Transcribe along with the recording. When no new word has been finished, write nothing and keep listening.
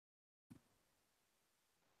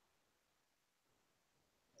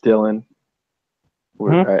Dylan,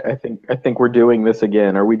 I think we're doing this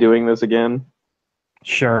again. Are we doing this again?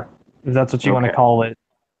 Sure, if that's what you want to Okay. call it,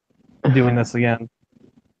 doing this again.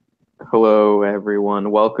 Hello, everyone.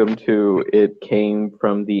 Welcome to It Came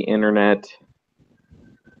from the Internet.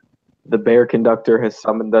 The bear conductor has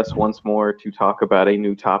summoned us once more to talk about a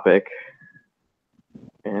new topic.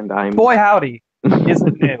 And Boy, howdy, is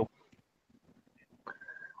it new?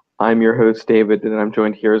 I'm your host, David, and I'm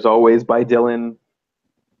joined here as always by Dylan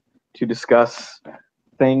to discuss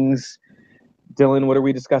things. Dylan, what are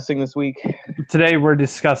we discussing this week? Today we're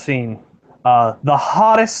discussing the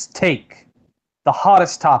hottest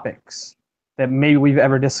topics that maybe we've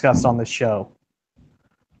ever discussed on this show.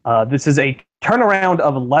 This is a turnaround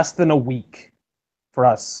of less than a week for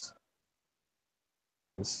us.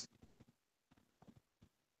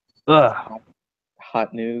 Ugh.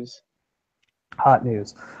 Hot news. Hot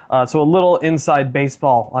news. So a little inside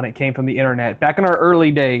baseball on It Came from the Internet. Back in our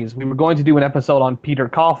early days, we were going to do an episode on Peter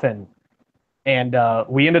Coffin, and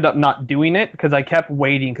we ended up not doing it because I kept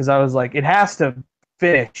waiting because I was like, it has to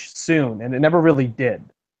finish soon, and it never really did.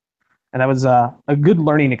 And that was a good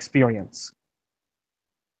learning experience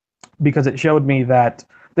because it showed me that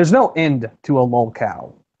there's no end to a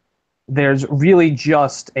lolcow. There's really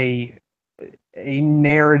just a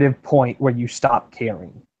narrative point where you stop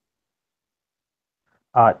caring.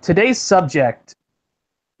 Today's subject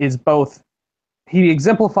is both, he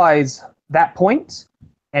exemplifies that point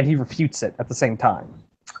and he refutes it at the same time.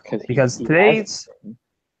 Because today's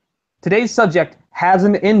subject has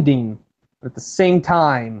an ending, but at the same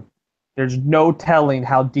time, there's no telling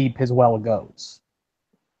how deep his well goes.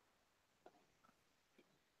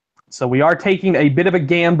 So we are taking a bit of a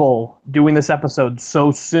gamble doing this episode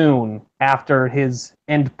so soon after his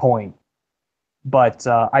end point. But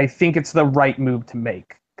I think it's the right move to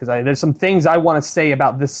make because there's some things I want to say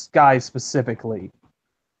about this guy specifically,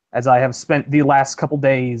 as I have spent the last couple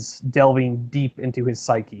days delving deep into his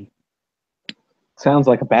psyche. Sounds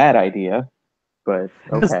like a bad idea, but okay.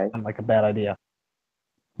 It doesn't sound like a bad idea.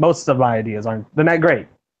 Most of my ideas they're not great.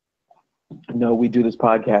 No, we do this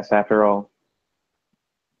podcast after all.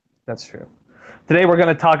 That's true. Today we're going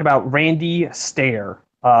to talk about Randy Stair,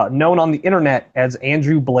 known on the internet as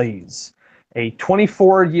Andrew Blaze, a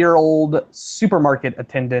 24-year-old supermarket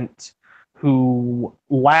attendant who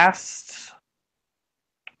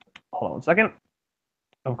hold on a second.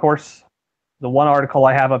 Of course, the one article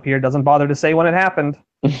I have up here doesn't bother to say when it happened.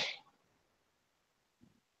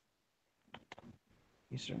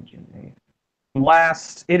 Eastern June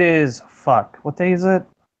 8th. It is, what day is it?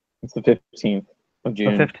 It's the 15th of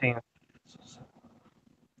June. The 15th.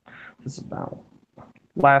 This is about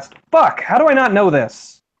how do I not know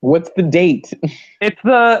this? What's the date?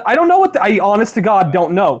 I don't know I honest to God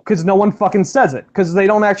don't know, because no one fucking says it, because they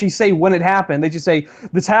don't actually say when it happened. They just say,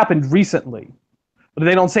 this happened recently. But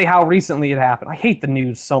they don't say how recently it happened. I hate the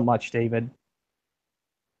news so much, David.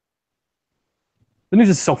 The news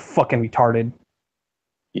is so fucking retarded.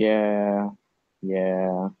 Yeah.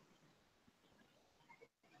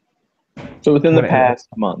 So within the past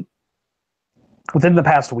month. Within the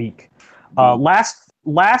past week.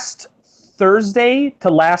 Last Thursday to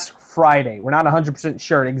last Friday. We're not 100%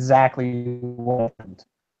 sure exactly what happened.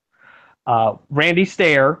 Randy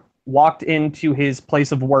Stair walked into his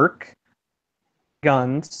place of work,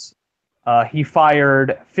 guns. He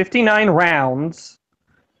fired 59 rounds.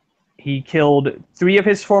 He killed 3 of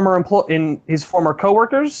his former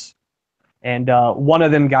coworkers, and one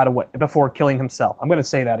of them got away before killing himself. I'm going to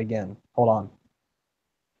say that again. Hold on.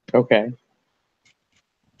 Okay.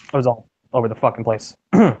 It was all over the fucking place.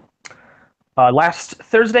 Last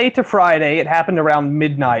Thursday to Friday, it happened around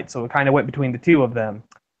midnight, so it kind of went between the two of them.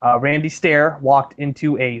 Randy Stair walked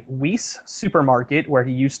into a Weiss supermarket where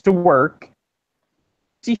he used to work.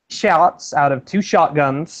 He shots out of 2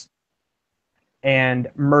 shotguns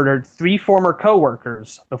and murdered 3 former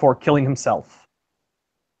coworkers before killing himself.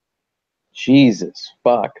 Jesus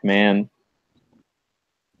fuck, man.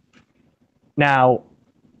 Now,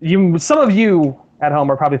 some of you at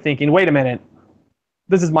home are probably thinking, wait a minute,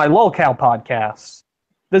 this is my lolcow podcast.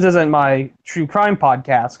 This isn't my true crime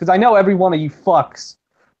podcast, because I know every one of you fucks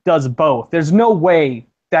does both. There's no way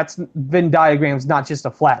that's Venn diagram's not just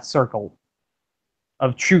a flat circle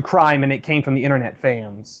of true crime and It Came from the Internet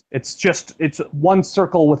fans. It's one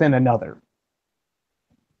circle within another.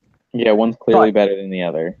 Yeah, one's clearly better than the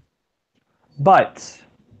other. But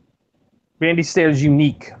Randy Stair is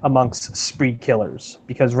unique amongst spree killers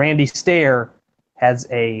because Randy Stair has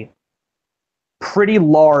a pretty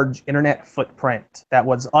large internet footprint that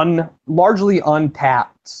was largely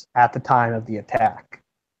untapped at the time of the attack.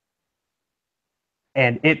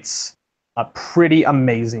 And it's a pretty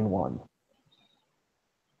amazing one.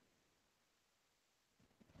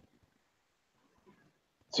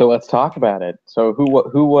 So let's talk about it. So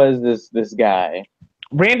who was this guy?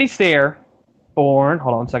 Randy Stair, born,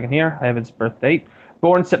 hold on a second here, I have his birth date.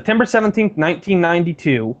 Born September 17th,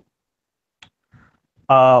 1992,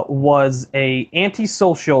 was a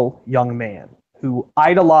antisocial young man who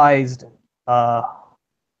idolized, I'm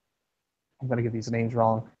going to get these names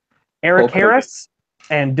wrong, Eric Hulk Hogan. Harris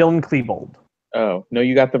and Dylan Klebold. Oh, no,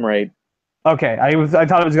 you got them right. Okay, I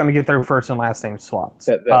thought I was going to get their first and last name swaps.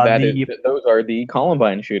 Those are the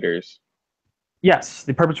Columbine shooters. Yes,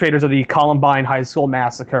 the perpetrators of the Columbine High School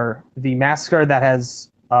massacre, the massacre that has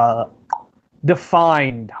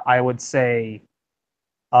defined, I would say,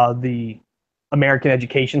 the American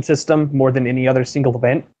education system more than any other single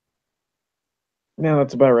event. Yeah,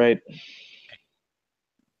 that's about right.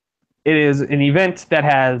 It is an event that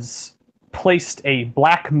has placed a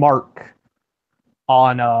black mark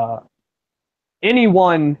on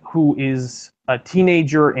anyone who is a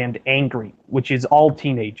teenager and angry, which is all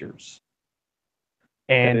teenagers,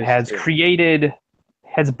 and has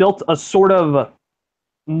built a sort of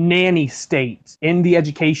nanny state in the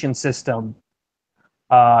education system,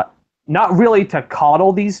 not really to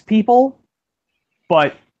coddle these people,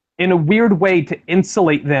 but in a weird way to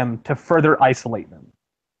insulate them, to further isolate them.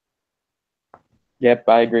 Yep,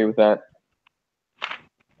 I agree with that.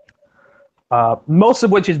 Most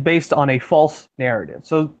of which is based on a false narrative.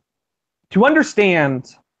 So to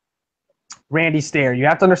understand Randy Stair, you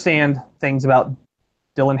have to understand things about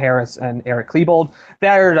Dylan Harris and Eric Klebold.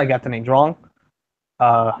 There, I got the names wrong.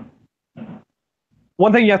 One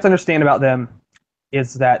thing you have to understand about them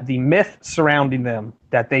is that the myth surrounding them,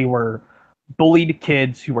 that they were bullied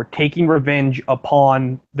kids who were taking revenge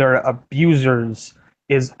upon their abusers,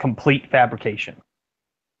 is complete fabrication.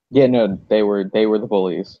 Yeah, no, they were the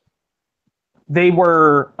bullies. They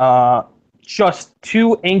were just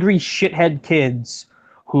two angry shithead kids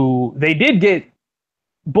who they did get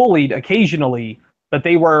bullied occasionally, but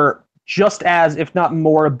they were just as, if not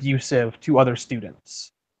more, abusive to other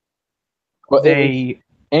students. Well,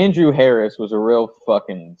 Andrew Harris was a real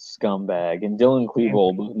fucking scumbag, and Dylan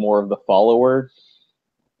Klebold was more of the follower.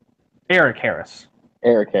 Eric Harris.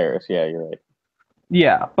 Eric Harris, yeah, you're right.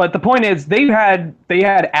 Yeah, but the point is, they had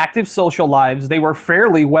active social lives. They were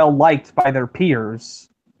fairly well liked by their peers.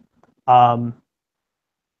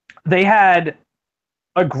 They had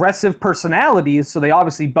aggressive personalities, so they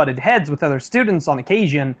obviously butted heads with other students on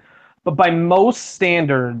occasion. But by most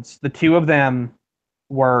standards, the two of them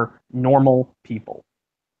were normal people.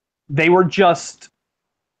 They were just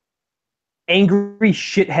angry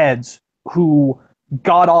shitheads who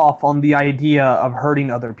got off on the idea of hurting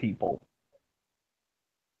other people.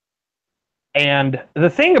 And the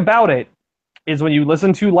thing about it is, when you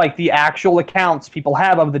listen to like the actual accounts people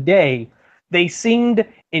have of the day, they seemed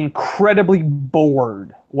incredibly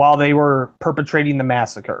bored while they were perpetrating the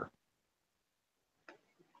massacre.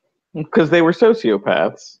 Because they were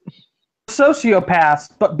sociopaths. Sociopaths,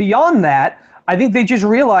 but beyond that, I think they just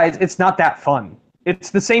realized it's not that fun. It's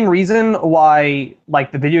the same reason why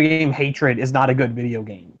like the video game Hatred is not a good video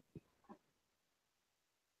game.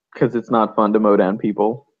 Because it's not fun to mow down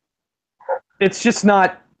people. It's just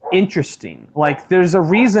not interesting. Like, there's a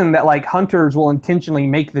reason that like hunters will intentionally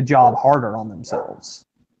make the job harder on themselves.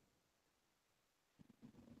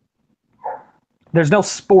 There's no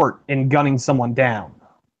sport in gunning someone down.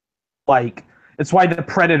 Like, it's why the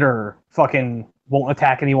predator fucking won't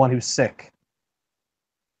attack anyone who's sick.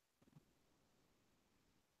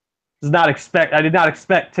 I did not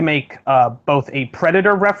expect to make both a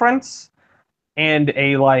predator reference and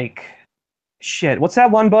a like, shit, what's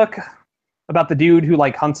that one book about the dude who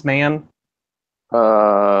like hunts man?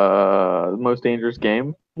 Most Dangerous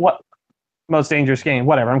Game. What? Most Dangerous Game.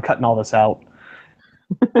 Whatever. I'm cutting all this out.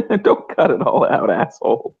 Don't cut it all out,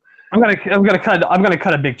 asshole. I'm gonna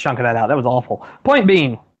cut a big chunk of that out. That was awful. Point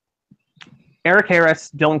being, Eric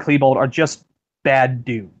Harris, Dylan Klebold are just bad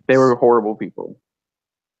dudes. They were horrible people.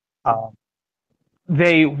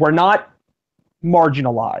 They were not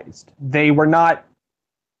marginalized. They were not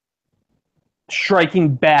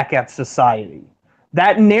striking back at society.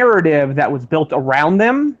 That narrative that was built around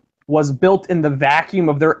them was built in the vacuum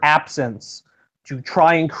of their absence to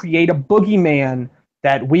try and create a boogeyman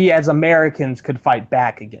that we as Americans could fight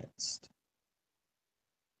back against.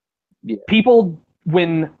 Yeah. People,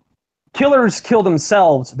 when killers kill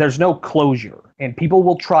themselves, there's no closure, and people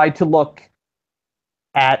will try to look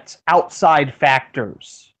at outside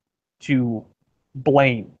factors to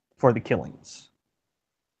blame for the killings.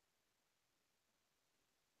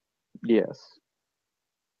 Yes.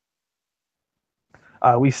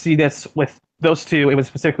 We see this with those two. It was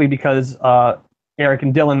specifically because Eric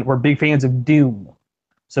and Dylan were big fans of Doom.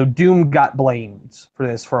 So Doom got blamed for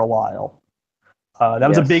this for a while. That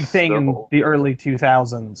was a big Yes, thing the in whole the early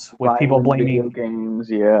 2000s with people violent video blaming,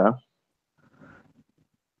 games, yeah.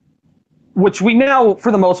 which we now,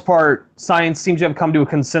 for the most part, science seems to have come to a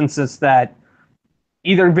consensus that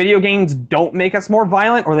either video games don't make us more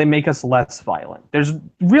violent or they make us less violent. There's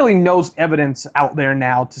really no evidence out there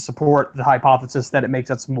now to support the hypothesis that it makes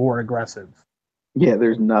us more aggressive. Yeah,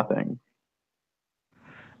 there's nothing.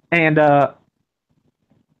 And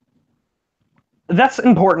that's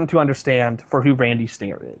important to understand for who Randy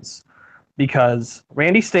Stair is, because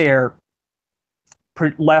Randy Stair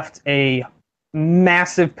left a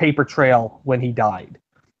massive paper trail when he died.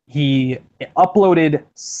 He uploaded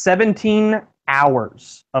 17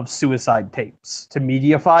 hours of suicide tapes to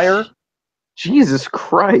Mediafire. Jesus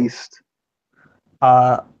Christ.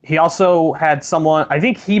 He also had someone, I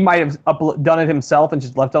think he might have done it himself and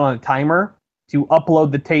just left it on a timer to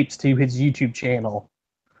upload the tapes to his YouTube channel,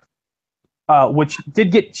 which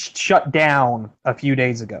did get shut down a few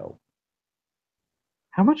days ago.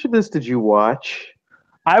 How much of this did you watch?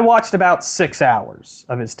 I watched about 6 hours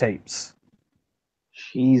of his tapes.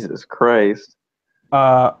 Jesus Christ.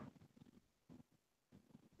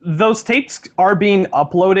 Those tapes are being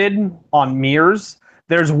uploaded on Mirrors.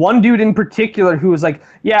 There's one dude in particular who was like,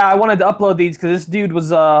 yeah, I wanted to upload these because this dude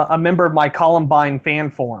was a member of my Columbine fan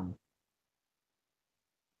forum.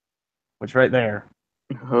 Which right there.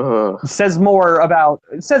 It says more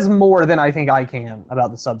than I think I can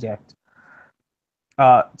about the subject.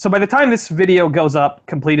 So by the time this video goes up,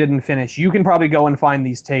 completed and finished, you can probably go and find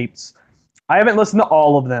these tapes. I haven't listened to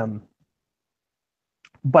all of them,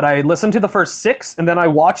 but I listened to the first 6, and then I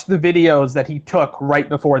watched the videos that he took right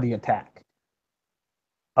before the attack.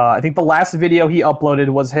 I think the last video he uploaded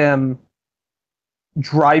was him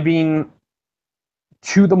driving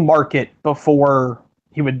to the market before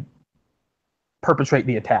he would perpetrate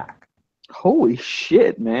the attack. Holy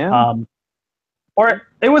shit, man. Or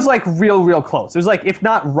it was like real close. It was like, if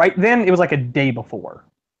not right then, it was like a day before.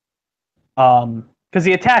 Because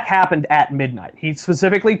the attack happened at midnight. He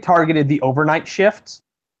specifically targeted the overnight shifts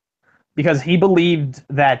because he believed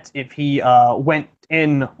that if he went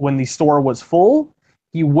in when the store was full,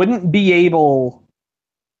 he wouldn't be able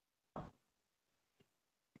to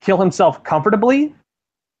kill himself comfortably.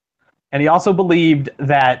 And he also believed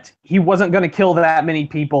that he wasn't going to kill that many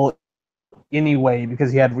people anyway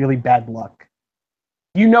because he had really bad luck.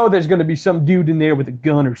 You know there's going to be some dude in there with a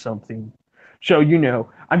gun or something. So,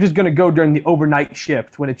 I'm just going to go during the overnight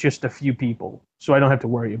shift when it's just a few people, so I don't have to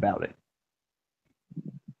worry about it.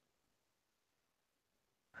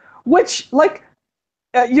 Which,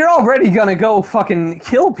 you're already going to go fucking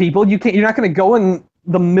kill people. You're not going to go in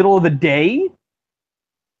the middle of the day.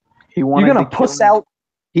 You're going to puss out.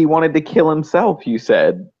 He wanted to kill himself, you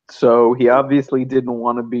said. So he obviously didn't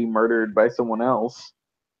want to be murdered by someone else.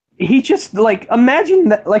 He just,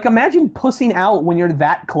 imagine pussing out when you're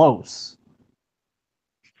that close.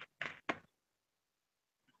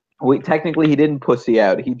 Wait, technically he didn't pussy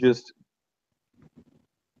out. He's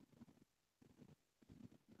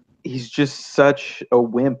just such a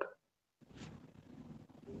wimp.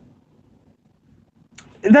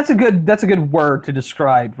 That's a good word to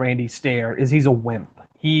describe Randy Stair, is he's a wimp.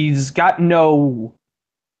 He's got no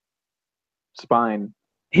spine.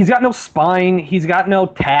 He's got no spine. He's got no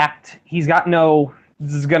tact. He's got no,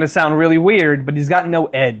 this is going to sound really weird, but he's got no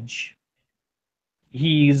edge.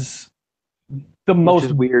 He's the most...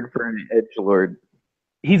 Which is weird for an edgelord.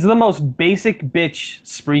 He's the most basic bitch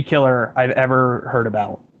spree killer I've ever heard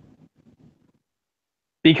about.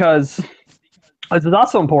 Because, this is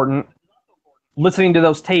also important, listening to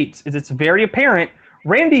those tapes, is it's very apparent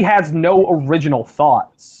Randy has no original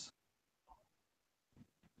thoughts.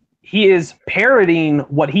 He is parroting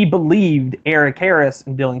what he believed Eric Harris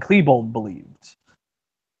and Dylan Klebold believed.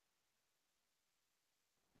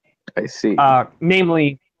 I see.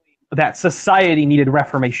 Namely, that society needed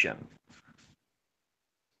reformation.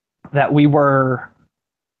 That we were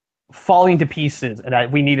falling to pieces, and that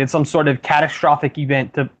we needed some sort of catastrophic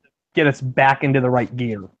event to get us back into the right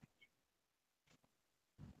gear.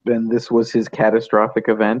 And this was his catastrophic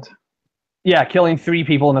event? Yeah, killing 3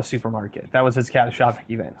 people in a supermarket. That was his catastrophic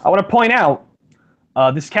event. I want to point out,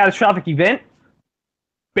 this catastrophic event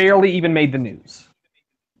barely even made the news.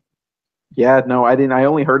 Yeah, no, I didn't. I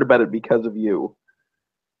only heard about it because of you.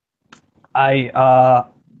 I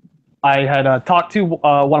had talked to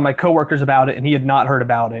one of my coworkers about it, and he had not heard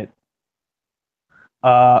about it.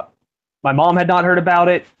 My mom had not heard about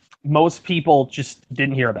it. Most people just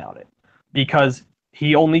didn't hear about it because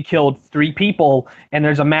He only killed 3 people, and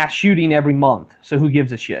there's a mass shooting every month. So who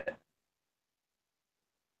gives a shit?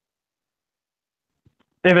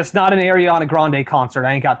 If it's not an Ariana Grande concert,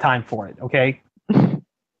 I ain't got time for it, okay?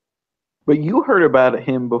 But you heard about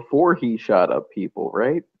him before he shot up people,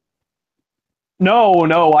 right? No,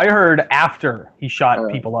 I heard after he shot Uh,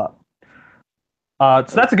 people up.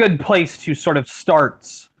 So that's a good place to sort of start,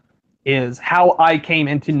 is how I came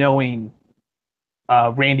into knowing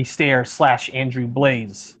Randy Stair / Andrew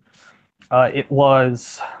Blaze. It's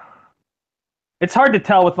hard to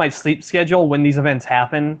tell with my sleep schedule when these events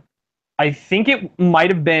happen. I think it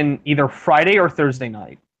might have been either Friday or Thursday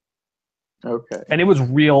night. okay. And it was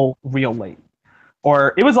real late.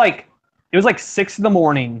 Or it was like 6 in the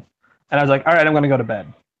morning, and I was like, all right, I'm gonna go to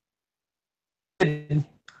bed. Mr.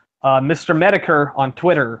 Medicare on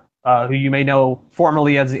Twitter, who you may know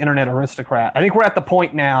formerly as the Internet Aristocrat. I think we're at the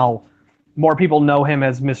point now more people know him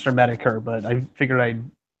as Mr. Medicare, but I figured I'd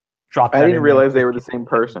drop that I didn't in there. realize they were the same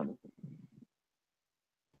person.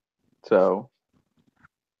 So,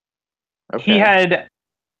 okay. He had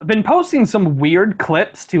been posting some weird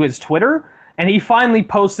clips to his Twitter, and he finally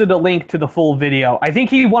posted a link to the full video. I think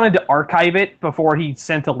he wanted to archive it before he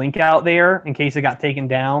sent a link out there in case it got taken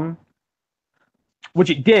down, which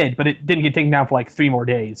it did, but it didn't get taken down for like 3 more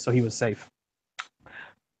days, so he was safe.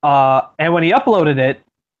 And when he uploaded it,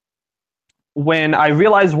 when I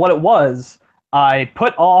realized what it was, I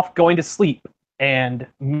put off going to sleep, and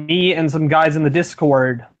me and some guys in the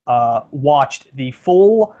Discord watched the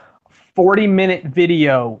full 40-minute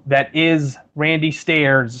video that is Randy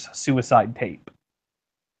Stair's suicide tape.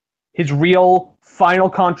 His real final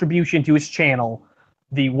contribution to his channel,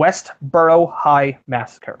 the Westboro High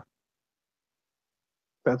Massacre.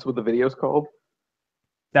 That's what the video's called?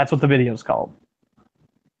 That's what the video's called.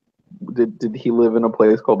 Did he live in a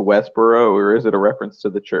place called Westboro, or is it a reference to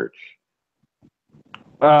the church?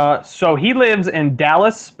 So he lives in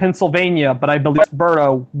Dallas, Pennsylvania, but I believe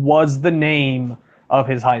Westboro was the name of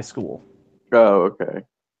his high school. Oh, okay.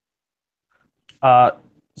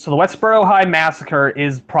 So the Westboro High Massacre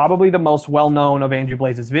is probably the most well-known of Andrew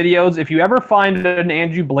Blaze's videos. If you ever find an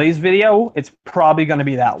Andrew Blaze video, it's probably going to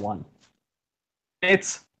be that one.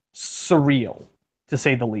 It's surreal, to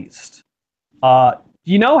say the least.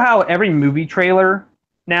 You know how every movie trailer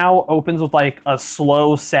now opens with like a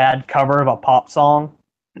slow, sad cover of a pop song?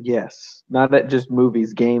 Yes. Not that just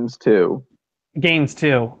movies, games too. Games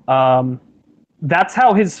too. That's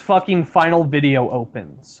how his fucking final video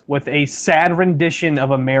opens, with a sad rendition of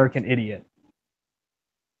American Idiot,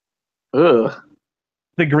 Ugh.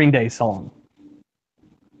 the Green Day song.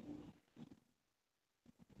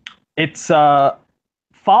 It's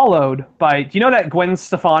followed by, do you know that Gwen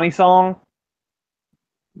Stefani song?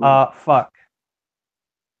 Fuck.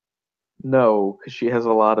 No, because she has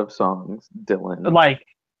a lot of songs, Dylan. Like,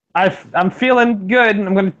 I'm feeling good,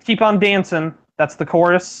 I'm gonna keep on dancing. That's the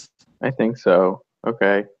chorus. I think so.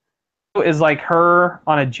 Okay. Is like her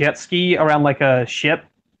on a jet ski around like a ship.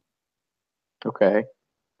 Okay.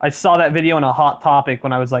 I saw that video in a Hot Topic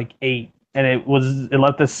when I was like 8, and it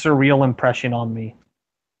left this surreal impression on me.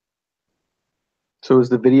 So is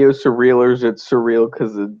the video surreal, or is it surreal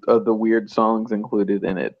because of the weird songs included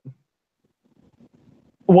in it?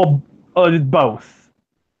 Well, both.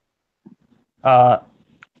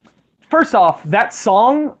 First off, that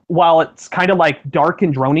song, while it's kind of like dark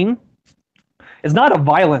and droning, is not a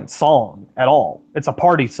violent song at all. It's a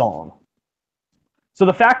party song. So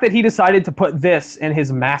the fact that he decided to put this in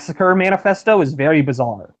his massacre manifesto is very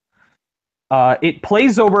bizarre. It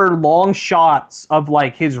plays over long shots of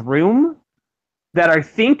like his room that I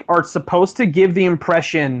think are supposed to give the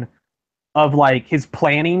impression of like his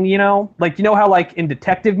planning, you know? Like, you know how like in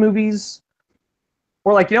detective movies,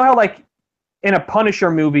 or like, you know how like in a Punisher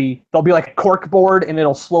movie, there'll be like a cork board and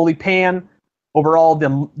it'll slowly pan over all the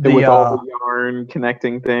With all the yarn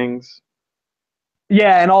connecting things.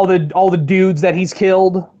 Yeah, and all the dudes that he's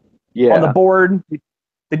killed on the board.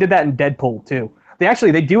 They did that in Deadpool too.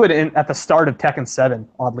 They do it at the start of Tekken 7,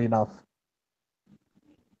 oddly enough.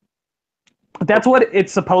 That's what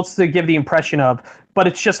it's supposed to give the impression of, but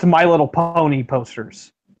it's just My Little Pony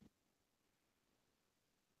posters.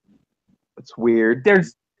 It's weird.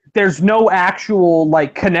 There's no actual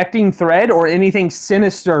like connecting thread or anything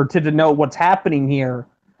sinister to denote what's happening here.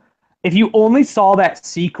 If you only saw that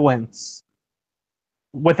sequence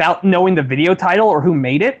without knowing the video title or who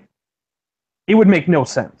made it, it would make no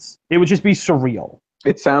sense. It would just be surreal.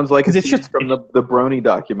 It sounds like it's just from the Brony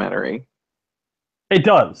documentary. It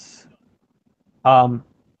does.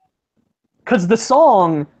 Because the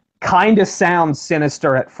song kind of sounds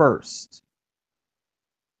sinister at first,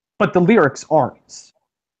 but the lyrics aren't.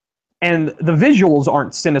 and the visuals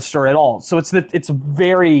aren't sinister at all. So it's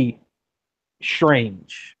very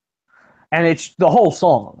strange, and it's the whole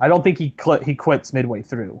song. I don't think he quits midway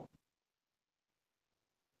through.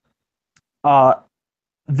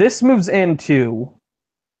 This moves into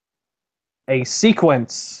a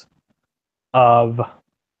sequence of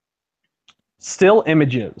still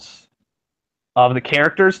images of the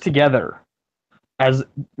characters together as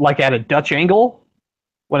like at a Dutch angle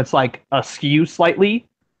when it's like askew slightly,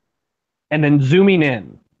 and then zooming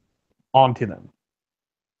in onto them.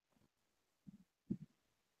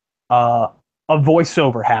 A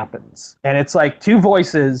voiceover happens, and it's like two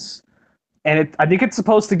voices, and I think it's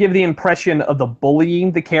supposed to give the impression of the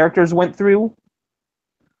bullying the characters went through,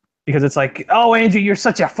 because it's like, oh, Andrew, you're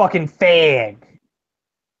such a fucking fag,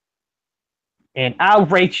 and oh,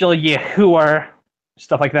 Rachel, you whore,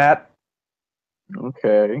 stuff like that.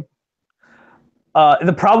 Okay.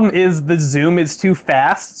 The problem is the zoom is too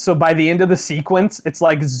fast, so by the end of the sequence, it's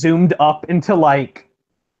like zoomed up into like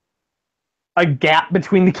a gap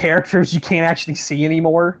between the characters you can't actually see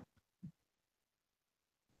anymore.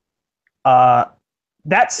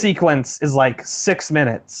 That sequence is like 6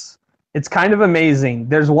 minutes. It's kind of amazing.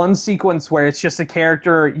 There's one sequence where it's just a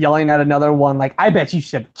character yelling at another one, like, I bet you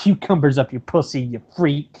should have cucumbers up your pussy, you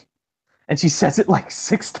freak. And she says it like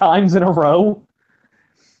 6 times in a row.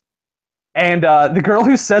 And the girl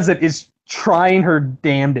who says it is trying her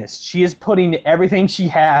damnedest. She is putting everything she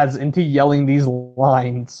has into yelling these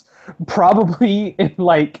lines. Probably in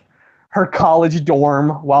like her college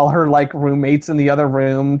dorm while her like roommates in the other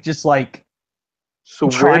room just like So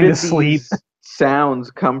trying where did to sleep. these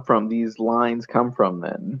sounds come from? These lines come from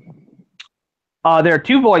then? There are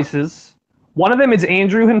two voices. One of them is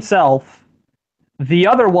Andrew himself. The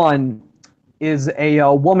other one is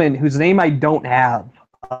a woman whose name I don't have.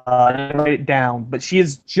 I didn't write it down, but she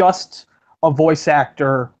is just a voice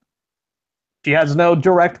actor. She has no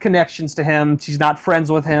direct connections to him. She's not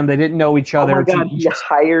friends with him. They didn't know each other. Oh my god, he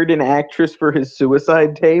hired an actress for his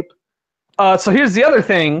suicide tape? So here's the other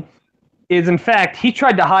thing, is in fact, he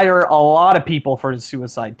tried to hire a lot of people for his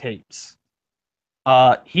suicide tapes.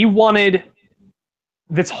 He wanted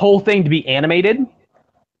this whole thing to be animated,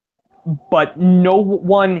 but no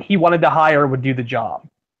one he wanted to hire would do the job.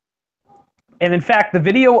 And in fact, the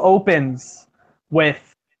video opens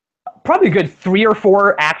with probably a good 3 or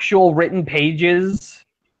 4 actual written pages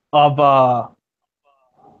of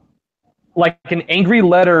like an angry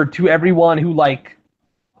letter to everyone who like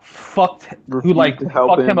fucked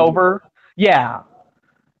him over. Yeah.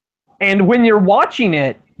 And when you're watching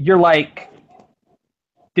it, you're like,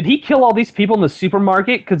 did he kill all these people in the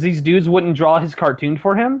supermarket because these dudes wouldn't draw his cartoon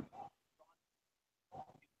for him?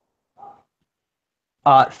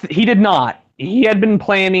 He did not. He had been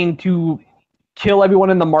planning to kill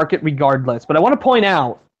everyone in the market regardless. But I want to point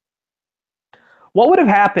out, what would have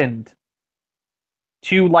happened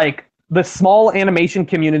to like the small animation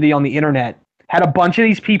community on the internet had a bunch of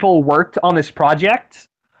these people worked on this project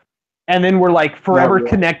and then were like forever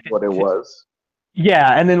connected. What it was.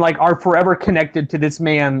 Yeah, and then like are forever connected to this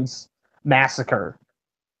man's massacre.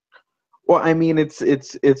 Well, I mean, it's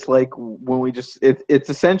like when we just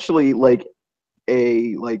it's essentially like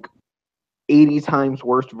a like 80 times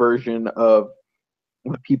worse version of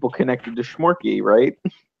the people connected to Schmorky, right?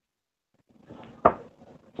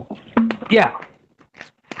 Yeah.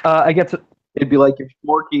 I get to. It'd be like if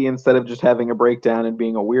Schmorky, instead of just having a breakdown and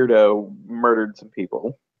being a weirdo, murdered some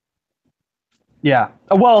people. Yeah.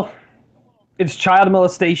 Well, it's child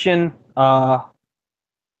molestation. That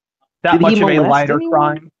Did much he of a molest lighter anyone?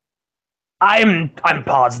 crime. I'm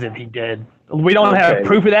positive he did. We don't have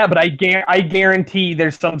proof of that, but I guarantee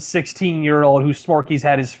there's some 16-year-old who Smorky's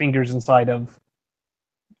had his fingers inside of.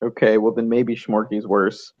 Okay, well then maybe Schmorky's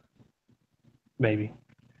worse. Maybe.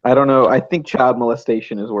 I don't know. I think child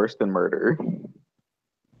molestation is worse than murder.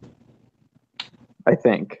 I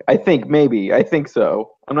think maybe. I think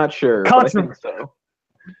so. I'm not sure, but I think so.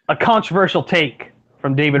 A controversial take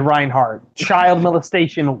from David Reinhardt. Child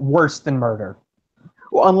molestation worse than murder.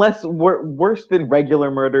 Well, unless worse than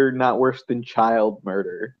regular murder, not worse than child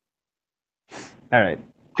murder. All right.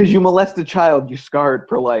 Because you molest a child, you scar it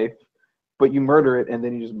for life, but you murder it and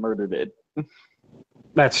then you just murdered it.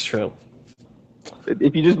 That's true.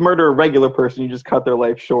 If you just murder a regular person, you just cut their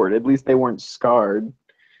life short. At least they weren't scarred.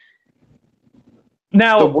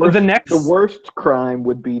 Now, the worst crime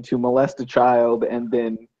would be to molest a child and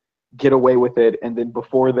then get away with it, and then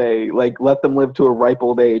before they like let them live to a ripe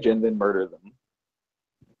old age and then murder them.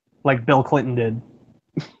 Like Bill Clinton did.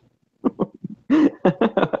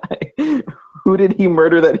 Who did he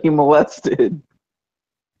murder that he molested?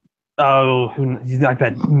 Oh, I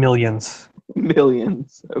bet millions.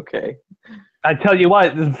 Millions. Okay. I tell you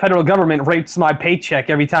what, the federal government rapes my paycheck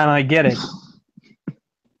every time I get it.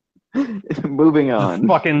 Moving The on.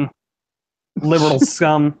 fucking liberal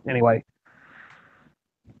scum. Anyway.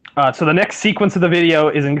 So the next sequence of the video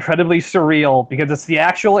is incredibly surreal because it's the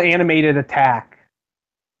actual animated attack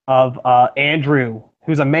of Andrew,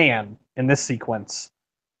 who's a man in this sequence,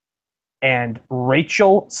 and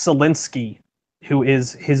Rachel Selinsky, who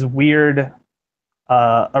is his weird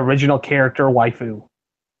original character waifu.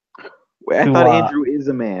 Wait, I thought Andrew is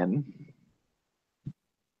a man.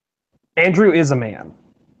 Andrew is a man.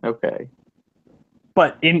 Okay.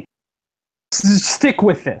 But stick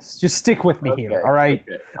with this. Just stick with me here, all right?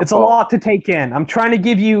 Okay. It's a lot to take in. I'm trying to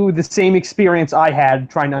give you the same experience I had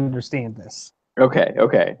trying to understand this.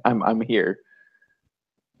 Okay. I'm here.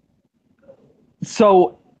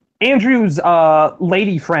 So Andrew's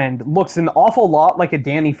lady friend looks an awful lot like a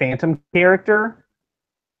Danny Phantom character.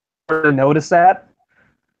 To notice that.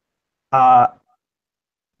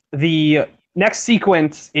 The next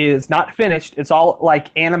sequence is not finished. It's all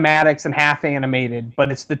like animatics and half animated,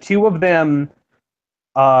 but it's the two of them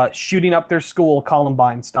shooting up their school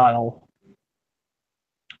Columbine style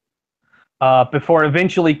before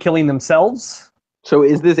eventually killing themselves. So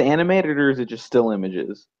is this animated or is it just still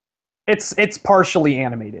images? It's partially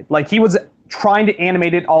animated. Like he was trying to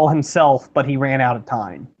animate it all himself, but he ran out of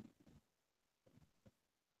time.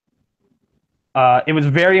 It was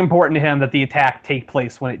very important to him that the attack take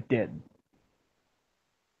place when it did.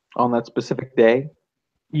 On that specific day?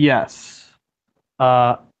 Yes.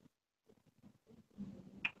 And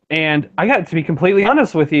I got to be completely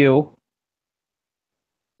honest with you,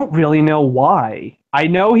 I don't really know why. I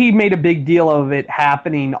know he made a big deal of it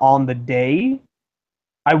happening on the day.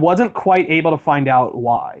 I wasn't quite able to find out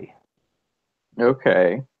why.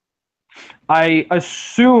 Okay. I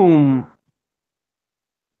assume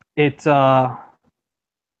it had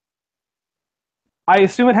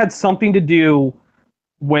something to do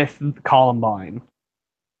with Columbine.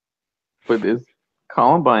 But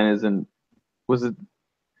Columbine isn't. Was it?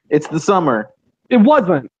 It's the summer. It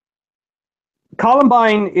wasn't.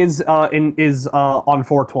 Columbine is on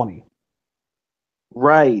 420.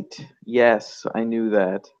 Right. Yes, I knew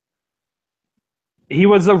that. He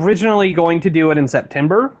was originally going to do it in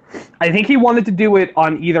September. I think he wanted to do it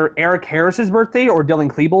on either Eric Harris's birthday or Dylan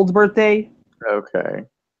Klebold's birthday. Okay.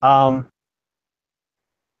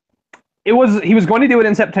 He was going to do it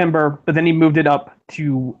in September, but then he moved it up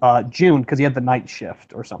to June because he had the night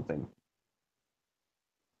shift or something.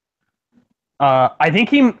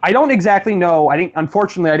 I don't exactly know.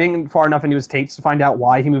 Unfortunately, I didn't get far enough into his tapes to find out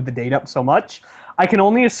why he moved the date up so much. I can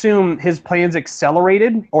only assume his plans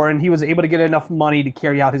accelerated, and he was able to get enough money to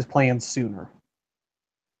carry out his plans sooner.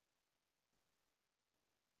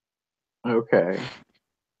 Okay.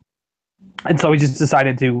 And so he just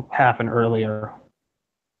decided to happen earlier.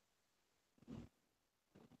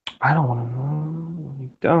 I don't want to know when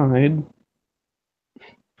he died.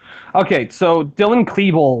 Okay, so Dylan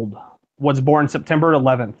Klebold was born September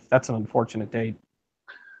 11th. That's an unfortunate date.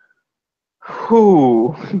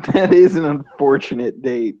 Whew, that is an unfortunate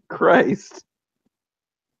date. Christ.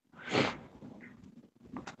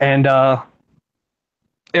 And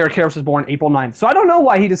Eric Harris was born April 9th. So I don't know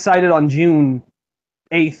why he decided on June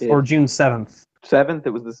 8th or June 7th. 7th? It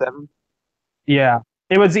was the 7th? Yeah.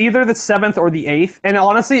 It was either the 7th or the 8th. And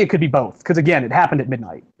honestly, it could be both. Because again, it happened at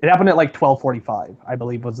midnight. It happened at like 12:45, I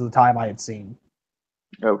believe was the time I had seen.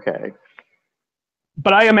 Okay.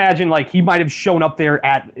 But I imagine like he might have shown up there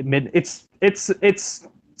at mid. It's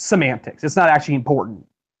semantics. It's not actually important.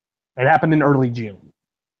 It happened in early June.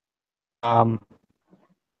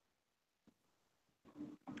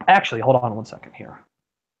 Actually, hold on one second here.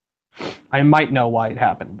 I might know why it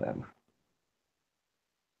happened then.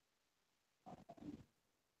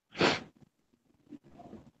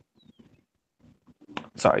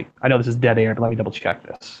 Sorry, I know this is dead air, but let me double check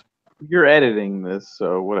this. You're editing this,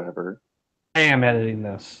 so whatever. I am editing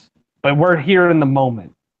this, but we're here in the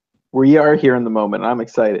moment. We are here in the moment. I'm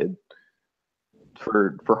excited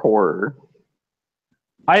for horror.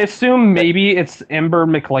 I assume maybe it's Ember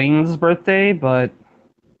McLean's birthday, but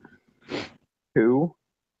who?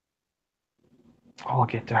 I'll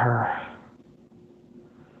get to her.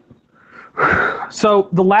 So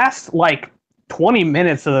the last like 20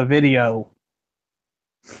 minutes of the video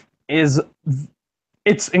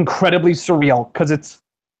it's incredibly surreal because it's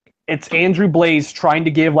Andrew Blaze trying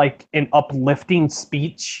to give like an uplifting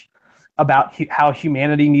speech about how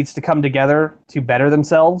humanity needs to come together to better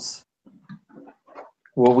themselves.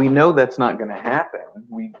 Well, we know that's not going to happen.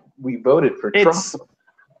 We voted for Trump.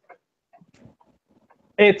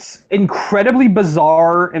 It's incredibly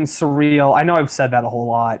bizarre and surreal. I know I've said that a whole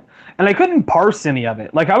lot. And I couldn't parse any of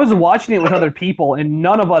it. Like, I was watching it with other people, and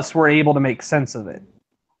none of us were able to make sense of it.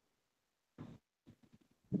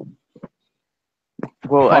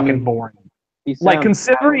 Well, I Fucking mean, boring. he Like, sounds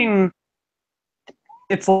considering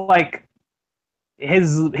it's like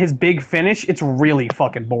his big finish, it's really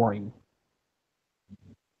fucking boring.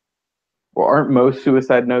 well, aren't most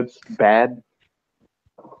suicide notes bad?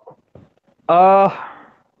 Uh,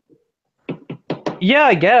 yeah,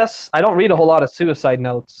 I guess. I don't read a whole lot of suicide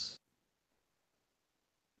notes.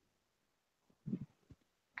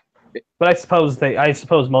 But I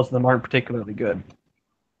suppose most of them aren't particularly good.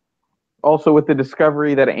 Also, with the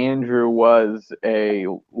discovery that Andrew was a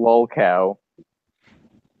lolcow,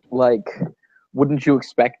 like, wouldn't you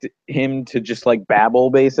expect him to just like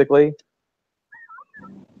babble, basically?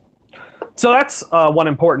 So that's one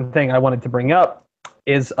important thing I wanted to bring up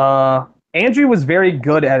is Andrew was very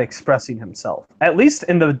good at expressing himself. At least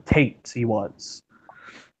in the tapes, he was.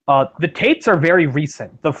 The tapes are very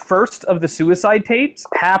recent. The first of the suicide tapes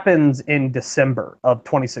happens in December of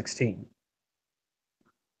 2016.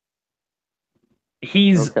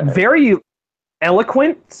 He's Okay. very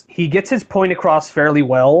eloquent. He gets his point across fairly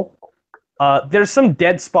well. There's some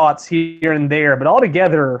dead spots here and there, but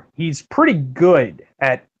altogether, he's pretty good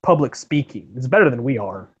at public speaking. It's better than we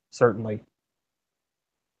are, certainly.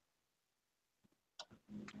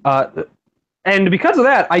 And because of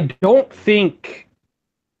that, I do not think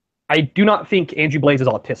Andrew Blaze is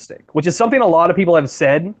autistic, which is something a lot of people have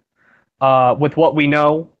said with what we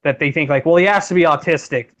know, that they think like, well, he has to be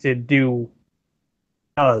autistic to do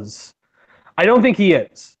does. I don't think he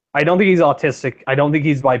is. I don't think he's autistic. I don't think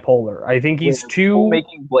he's bipolar. I think he's too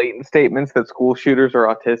making blatant statements that school shooters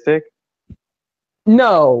are autistic.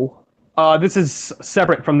 No. This is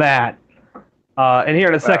separate from that. And here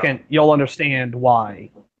in a second, you'll understand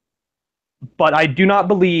why. But I do not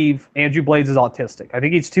believe Andrew Blaze is autistic. I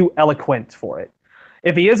think he's too eloquent for it.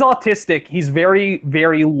 If he is autistic, he's very,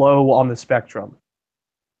 very low on the spectrum.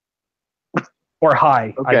 Or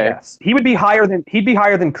high, I guess. He'd be higher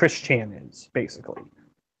than Chris Chan is, basically.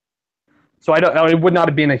 So it would not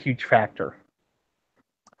have been a huge factor.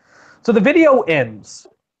 So the video ends,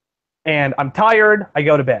 and I'm tired. I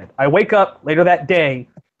go to bed. I wake up later that day,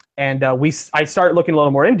 and I start looking a little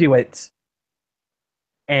more into it.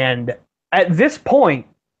 And at this point,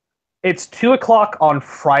 it's 2:00 on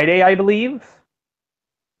Friday, I believe.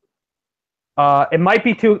 It might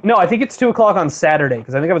be two. No, I think it's 2:00 on Saturday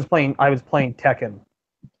because I think I was playing Tekken.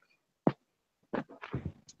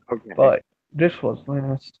 Okay. But this was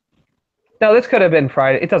last. No, this could have been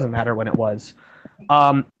Friday. It doesn't matter when it was.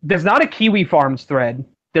 There's not a Kiwi Farms thread.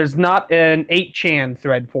 There's not an 8chan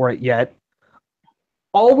thread for it yet.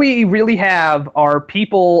 All we really have are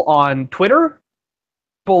people on Twitter,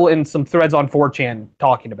 people in some threads on 4chan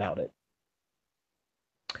talking about it.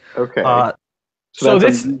 Okay. So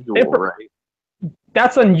that's unusual, right?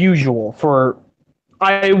 That's unusual for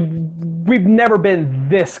we've never been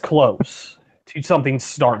this close to something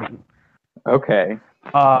starting. Okay.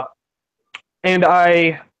 And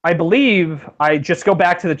I believe I just go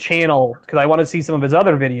back to the channel because I want to see some of his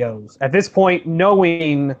other videos. At this point,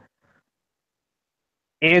 knowing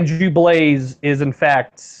Andrew Blaze is in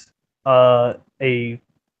fact that he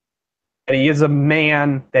is a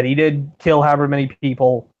man, that he did kill however many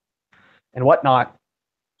people and whatnot.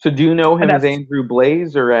 So do you know him as Andrew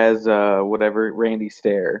Blaze or as whatever, Randy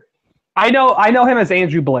Stair? I know him as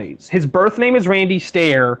Andrew Blaze. His birth name is Randy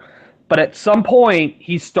Stair, but at some point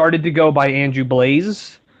he started to go by Andrew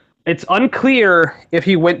Blaze. It's unclear if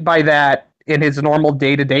he went by that in his normal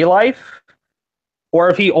day-to-day life or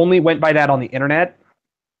if he only went by that on the internet.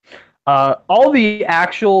 All the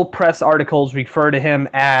actual press articles refer to him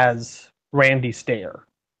as Randy Stair,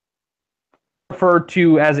 referred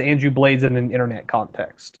to as Andrew Blaze in an internet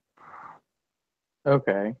context.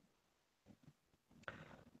 Okay.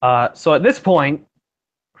 So at this point,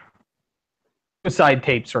 suicide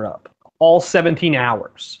tapes are up, all 17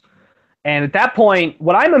 hours. And at that point,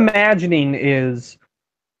 what I'm imagining is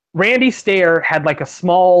Randy Stair had like a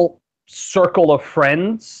small circle of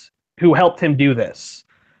friends who helped him do this.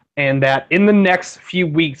 And that in the next few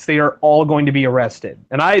weeks, they are all going to be arrested.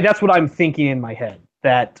 And that's what I'm thinking in my head,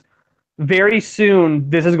 that very soon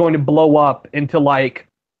this is going to blow up into like,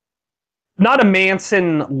 not a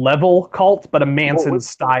Manson level cult, but a Manson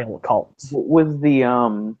style cult. What was the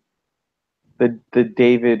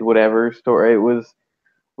David whatever story? It was,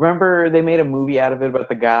 remember they made a movie out of it about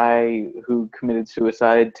the guy who committed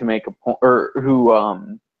suicide to make a point, or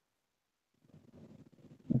who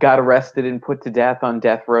got arrested and put to death on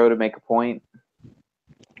death row to make a point?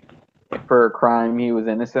 for a crime he was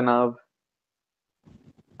innocent of.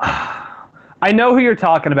 I know who you're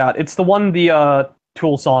talking about. It's the one the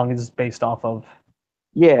Tool song is based off of.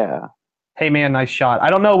 Yeah. Hey man, nice shot. I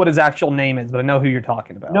don't know what his actual name is, but I know who you're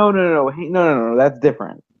talking about. No. Hey, no. That's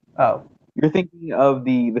different. Oh. You're thinking of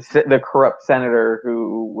the corrupt senator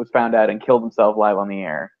who was found out and killed himself live on the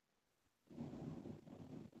air.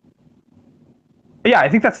 Yeah, I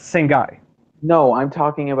think that's the same guy. No, I'm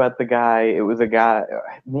talking about the guy. It was a guy.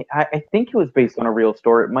 I think it was based on a real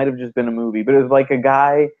story. It might have just been a movie, but it was like a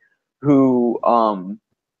guy who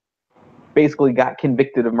basically got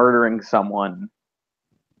convicted of murdering someone,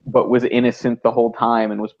 but was innocent the whole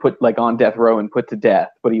time and was put like on death row and put to death,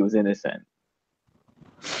 but he was innocent.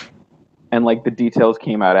 And like the details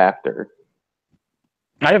came out after.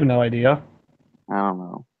 I have no idea. I don't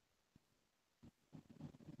know.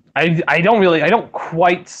 I don't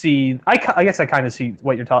quite see. I guess I kind of see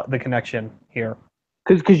what you're the connection here.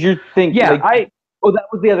 Because you're thinking, yeah, like, that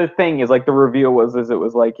was the other thing is like the reveal was it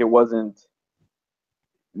was like it wasn't.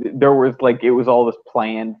 There was like it was all this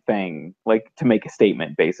planned thing, like to make a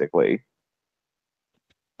statement, basically.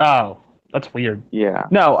 Oh, that's weird. Yeah.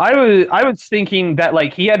 No, I was thinking that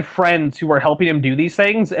like he had friends who were helping him do these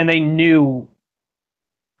things, and they knew,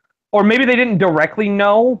 or maybe they didn't directly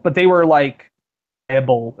know, but they were like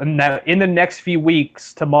able, and that in the next few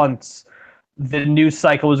weeks to months, the news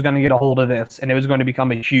cycle was going to get a hold of this, and it was going to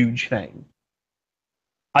become a huge thing.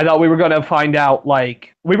 I thought we were going to find out,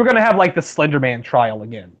 like, we were going to have, like, the Slenderman trial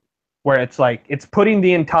again, where it's, like, it's putting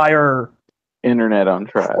the entire... internet on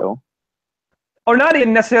trial. Or not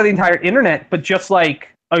even necessarily the entire internet, but just,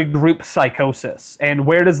 like, a group psychosis. And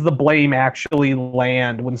where does the blame actually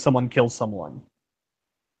land when someone kills someone?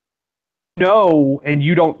 No, and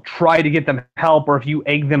you don't try to get them help, or if you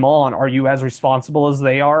egg them on, are you as responsible as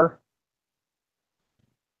they are?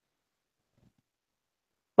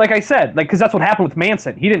 Like I said, like because that's what happened with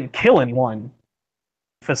Manson. He didn't kill anyone,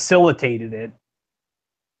 facilitated it.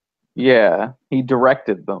 Yeah, he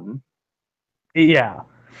directed them. Yeah,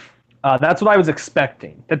 that's what I was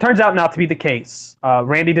expecting. That turns out not to be the case.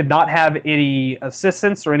 Randy did not have any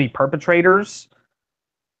assistants or any perpetrators.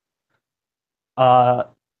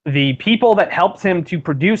 The people that helped him to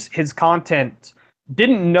produce his content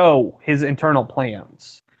didn't know his internal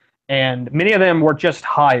plans. And many of them were just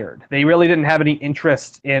hired. They really didn't have any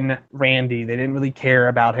interest in Randy. They didn't really care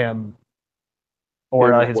about him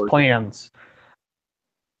or his plans.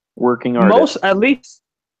 Working artist. At least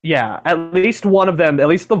one of them, at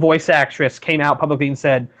least the voice actress, came out publicly and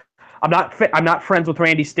said, "I'm not friends with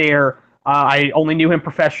Randy Stair. I only knew him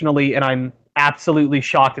professionally, and I'm absolutely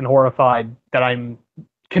shocked and horrified that I'm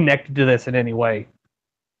connected to this in any way."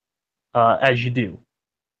 As you do.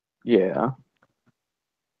 Yeah.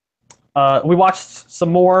 We watched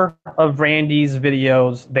some more of Randy's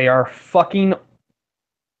videos. They are fucking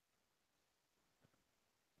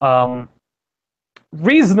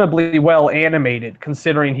reasonably well animated,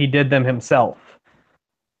 considering he did them himself.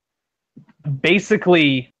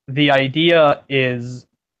 Basically, the idea is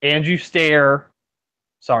Andrew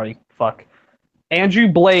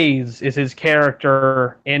Blaze is his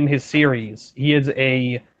character in his series. He is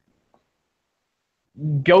a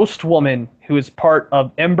ghost woman who is part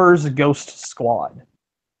of Ember's Ghost Squad.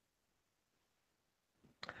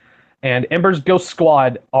 And Ember's Ghost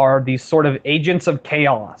Squad are these sort of agents of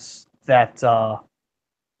chaos that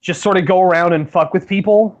just sort of go around and fuck with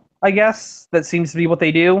people, I guess. That seems to be what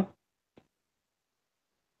they do.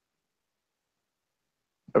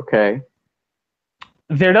 Okay.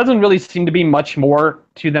 There doesn't really seem to be much more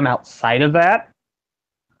to them outside of that.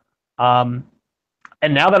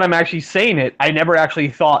 And now that I'm actually saying it, I never actually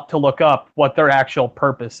thought to look up what their actual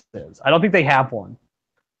purpose is. I don't think they have one.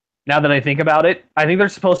 Now that I think about it, I think they're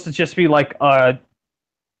supposed to just be like a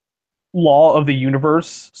law of the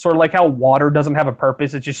universe, sort of like how water doesn't have a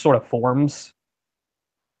purpose, it just sort of forms.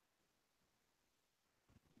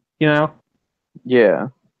 You know? Yeah.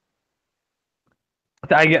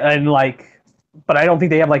 But I don't think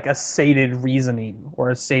they have like a sated reasoning or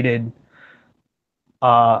a sated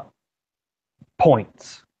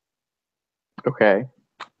points. Okay.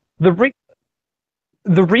 The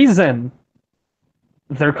reason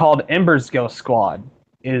they're called Ember's Ghost Squad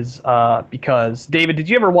is because David, did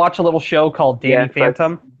you ever watch a little show called Danny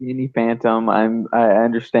Phantom? Danny Phantom. I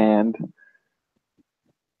understand,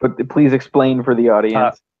 but please explain for the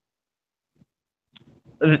audience.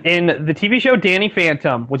 In the TV show Danny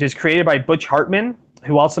Phantom, which is created by Butch Hartman,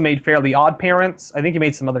 who also made Fairly Odd Parents. I think he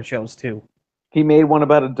made some other shows too. He made one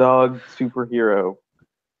about a dog superhero.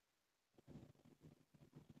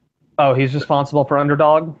 Oh, he's responsible for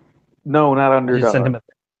Underdog? No, not Underdog.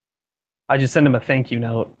 I just sent him a thank you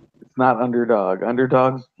note. It's Not Underdog.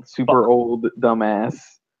 Underdog's super old dumbass.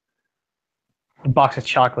 A box of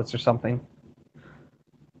chocolates or something.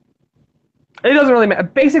 It doesn't really matter.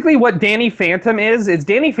 Basically, what Danny Phantom is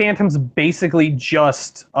Danny Phantom's basically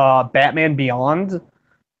just Batman Beyond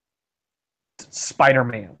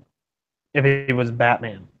Spider-Man, if it was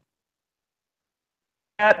Batman.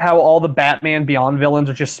 How all the Batman Beyond villains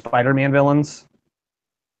are just Spider-Man villains.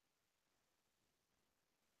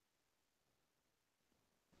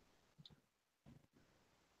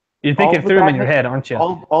 You're thinking through them in your head, aren't you?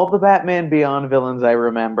 All the Batman Beyond villains I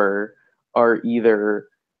remember are either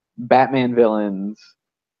Batman villains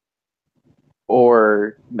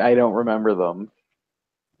or I don't remember them.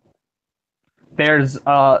 There's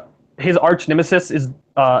his arch nemesis is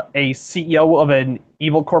a CEO of an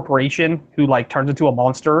evil corporation who like turns into a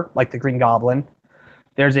monster, like the Green Goblin.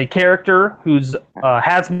 There's a character who's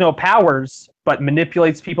has no powers but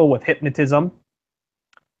manipulates people with hypnotism,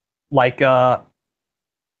 like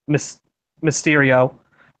Mysterio.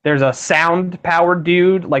 There's a sound-powered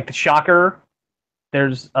dude like the Shocker.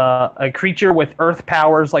 There's a creature with earth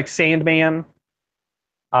powers like Sandman.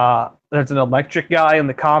 There's an electric guy in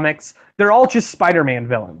the comics. They're all just Spider-Man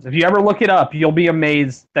villains. If you ever look it up, you'll be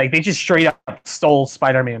amazed. Like they just straight up stole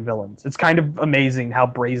Spider-Man villains. It's kind of amazing how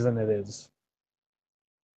brazen it is.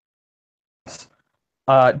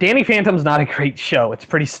 Danny Phantom's not a great show. It's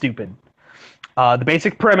pretty stupid. The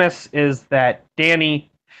basic premise is that Danny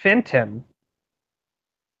Phantom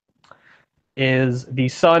is the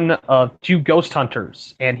son of two ghost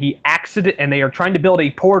hunters, and they are trying to build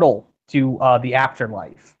a portal to the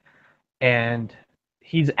afterlife, and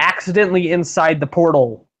he's accidentally inside the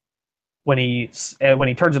portal when he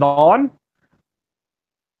turns it on,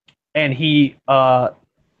 and he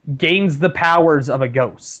gains the powers of a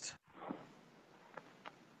ghost.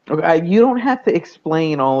 Okay, you don't have to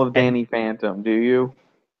explain all of Danny Phantom, do you?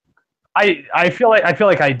 I feel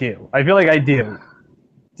like I do. I feel like I do.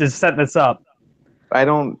 Just set this up. I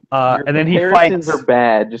don't. And then he comparisons fights. are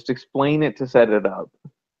bad. Just explain it to set it up.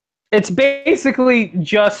 It's basically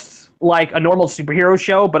just like a normal superhero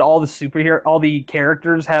show, but all the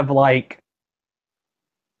characters have like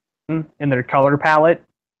in their color palette.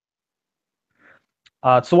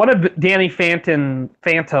 So one of Danny Phantom's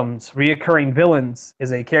reoccurring villains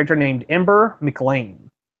is a character named Ember McLean,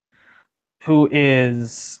 who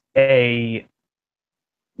is a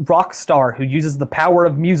rock star who uses the power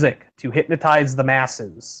of music to hypnotize the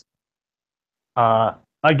masses.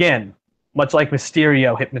 Again, much like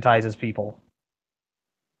Mysterio hypnotizes people.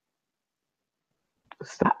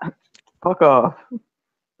 Stop. Fuck off.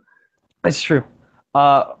 That's true.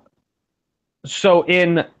 So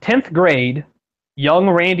in 10th grade, young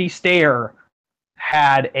Randy Stair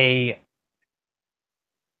had I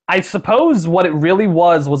suppose what it really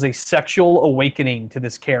was a sexual awakening to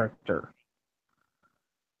this character.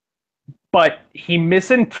 But he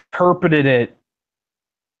misinterpreted it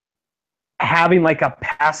having like a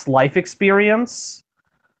past life experience.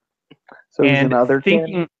 So he's another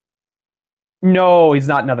Ken? No, he's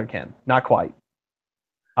not another Ken. Not quite.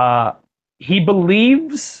 He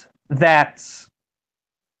believes that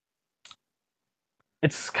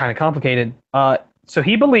it's kind of complicated. So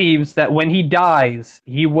he believes that when he dies,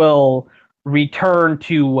 he will return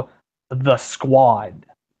to the Squad.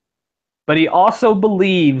 But he also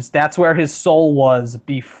believes that's where his soul was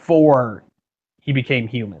before he became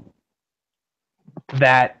human.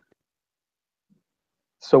 That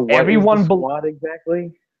so what everyone is the Squad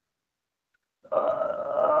exactly?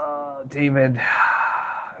 David,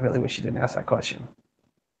 I really wish you didn't ask that question.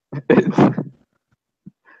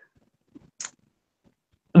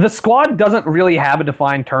 The Squad doesn't really have a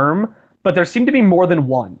defined term, but there seem to be more than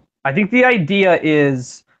one. I think the idea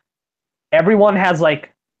is everyone has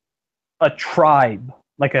like a tribe,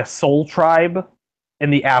 like a soul tribe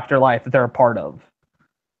in the afterlife that they're a part of.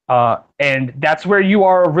 And that's where you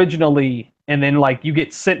are originally, and then like you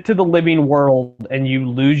get sent to the living world and you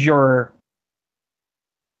lose your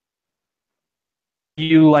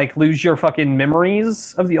fucking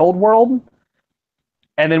memories of the old world.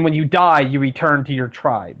 And then when you die, you return to your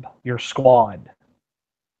tribe, your squad.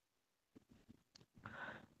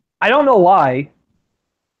 I don't know why.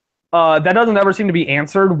 That doesn't ever seem to be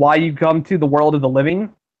answered, why you come to the world of the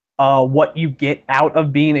living, what you get out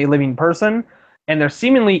of being a living person, and there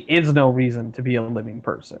seemingly is no reason to be a living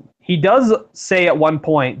person. He does say at one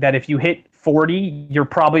point that if you hit 40, you're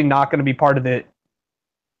probably not going to be part of it.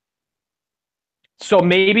 So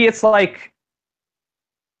maybe it's like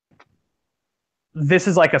this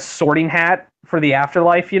is like a sorting hat for the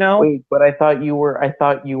afterlife, you know? Wait, but I thought you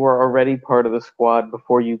were already part of the Squad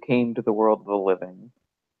before you came to the world of the living.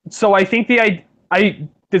 So I think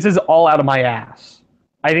This is all out of my ass.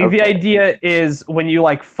 I think the Okay. idea is when you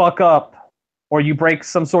like fuck up or you break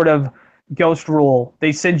some sort of ghost rule,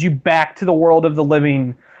 they send you back to the world of the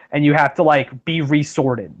living and you have to like be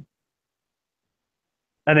resorted.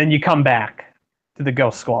 And then you come back to the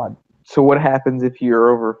ghost squad. So what happens if you're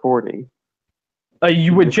over 40?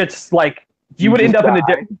 You would just like you You would end just up in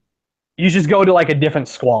die. you just go to like a different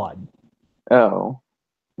squad. Oh.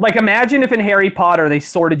 Like imagine if in Harry Potter they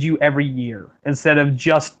sorted you every year instead of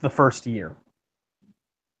just the first year.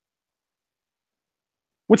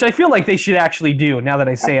 Which I feel like they should actually do now that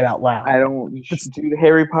I say it out loud. I don't do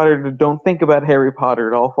Harry Potter. Don't think about Harry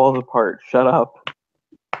Potter. It all falls apart. Shut up.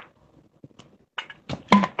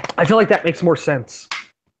 I feel like that makes more sense.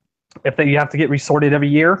 If you have to get resorted every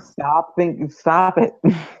year. Stop it.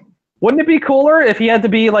 Wouldn't it be cooler if he had to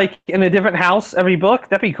be like in a different house every book?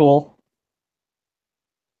 That'd be cool.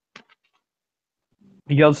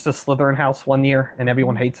 He goes to Slytherin house one year and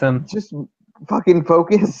everyone hates him. Just fucking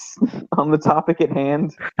focus on the topic at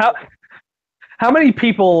hand. How many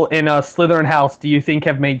people in a Slytherin house do you think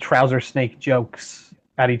have made trouser snake jokes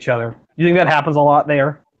at each other? You think that happens a lot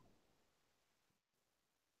there?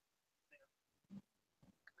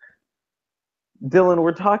 Dylan,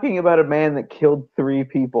 we're talking about a man that killed 3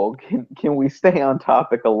 people. Can we stay on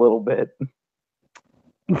topic a little bit?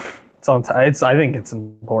 I think it's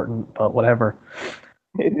important, but whatever.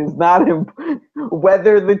 It is not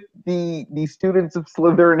whether the students of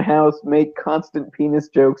Slytherin House make constant penis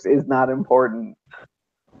jokes is not important.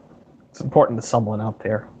 It's important to someone out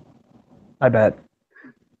there. I bet.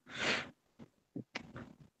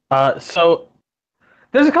 So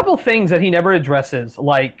there's a couple things that he never addresses,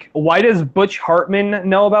 like why does Butch Hartman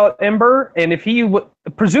know about Ember? And if he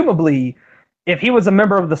presumably, if he was a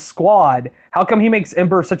member of the squad, how come he makes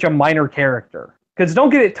Ember such a minor character? Because don't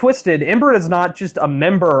get it twisted, Ember is not just a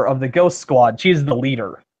member of the Ghost Squad; she's the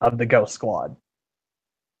leader of the Ghost Squad.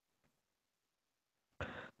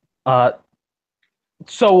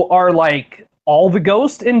 So are like all the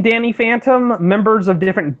Ghost in Danny Phantom members of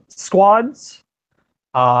different squads?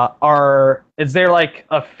 Is there like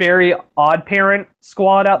a Fairy Odd Parent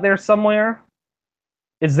squad out there somewhere?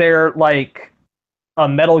 Is there like a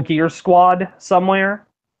Metal Gear squad somewhere?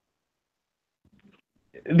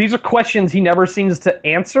 These are questions he never seems to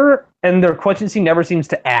answer, and they're questions he never seems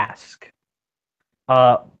to ask.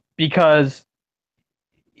 Because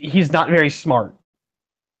he's not very smart.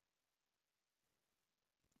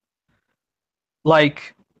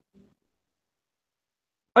 Like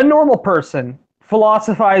a normal person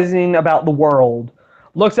philosophizing about the world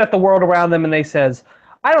looks at the world around them and they says,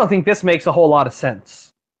 I don't think this makes a whole lot of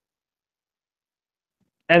sense.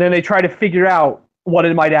 And then they try to figure out what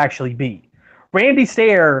it might actually be. Randy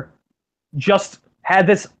Stair just had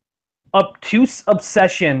this obtuse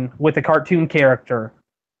obsession with a cartoon character,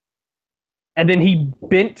 and then he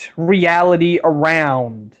bent reality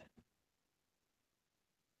around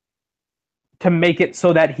to make it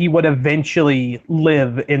so that he would eventually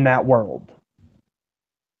live in that world.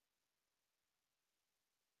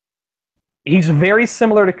 He's very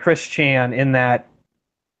similar to Chris Chan in that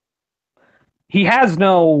he has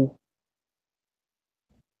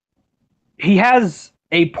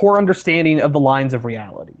a poor understanding of the lines of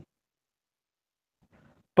reality.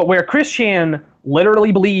 But where Chris Chan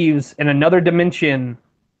literally believes in another dimension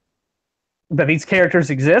that these characters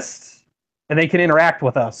exist and they can interact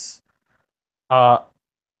with us,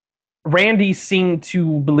 Randy seemed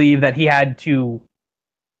to believe that he had to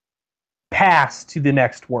pass to the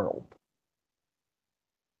next world.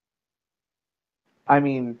 I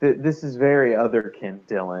mean, this is very otherkin,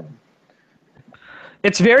 Dylan.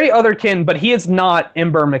 It's very otherkin, but he is not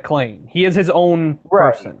Ember McLean. He is his own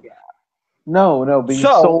person. Yeah. No, but he's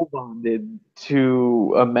soul bonded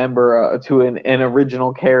to a member, to an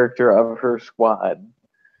original character of her squad.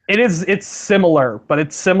 It's similar, but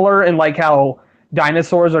it's similar in like how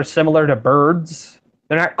dinosaurs are similar to birds.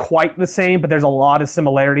 They're not quite the same, but there's a lot of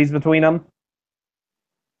similarities between them.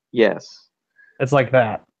 Yes. It's like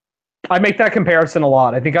that. I make that comparison a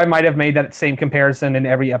lot. I think I might have made that same comparison in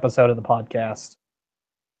every episode of the podcast.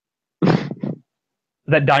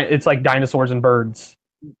 It's like dinosaurs and birds.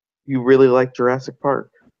 You really like Jurassic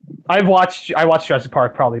Park? I watch Jurassic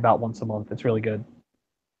Park probably about once a month. It's really good.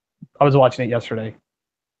 I was watching it yesterday.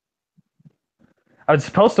 I was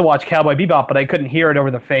supposed to watch Cowboy Bebop, but I couldn't hear it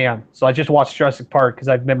over the fan, so I just watched Jurassic Park because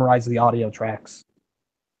I've memorized the audio tracks.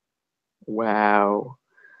 Wow.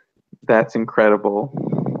 That's incredible.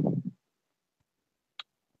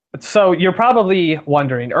 So you're probably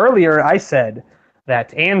wondering, earlier I said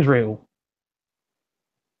that Andrew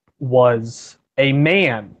was a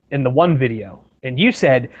man in the one video. And you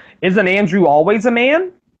said, isn't Andrew always a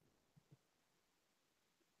man?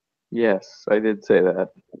 Yes, I did say that.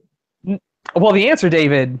 Well, the answer,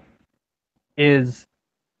 David, is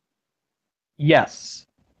yes.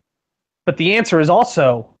 But the answer is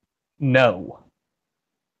also no.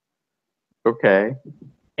 Okay.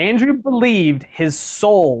 Andrew believed his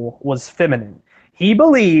soul was feminine. He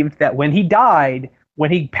believed that when he died,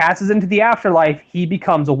 when he passes into the afterlife, he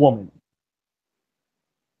becomes a woman.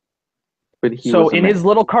 But he So was a in man. his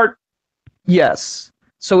little yes.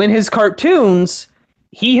 So in his cartoons,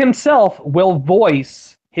 he himself will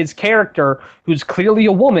voice his character, who's clearly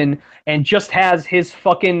a woman, and just has his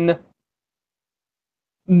fucking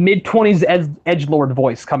mid-20s edgelord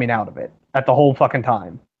voice coming out of it at the whole fucking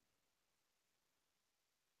time.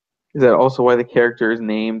 Is that also why the character is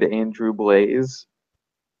named Andrew Blaze?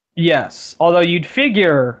 Yes, although you'd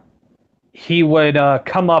figure he would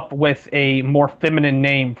come up with a more feminine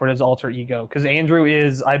name for his alter ego, because Andrew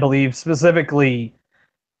is, I believe, specifically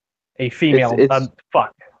a female. It's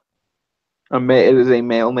Fuck. it is a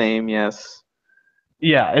male name, yes.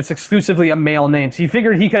 Yeah, it's exclusively a male name. So you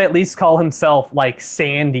figured he could at least call himself like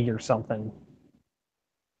Sandy or something.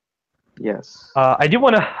 Yes. I do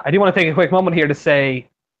want to take a quick moment here to say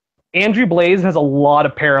Andrew Blaze has a lot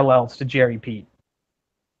of parallels to Jerry Pete.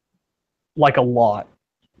 Like a lot.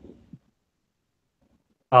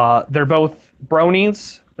 They're both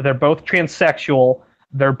bronies. They're both transsexual.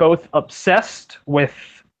 They're both obsessed with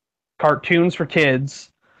cartoons for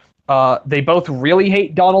kids. They both really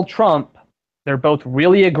hate Donald Trump. They're both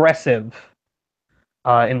really aggressive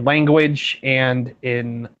in language and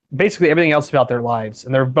in basically everything else about their lives.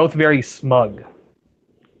 And they're both very smug.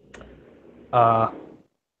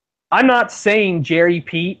 I'm not saying Jerry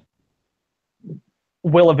Pete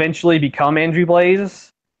will eventually become Andrew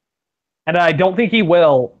Blaze, and I don't think he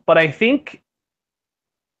will, but I think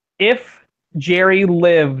if Jerry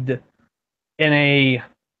lived in a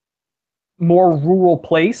more rural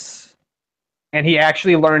place and he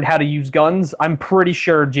actually learned how to use guns, I'm pretty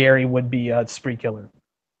sure Jerry would be a spree killer.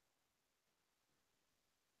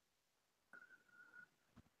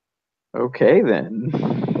 Okay, then.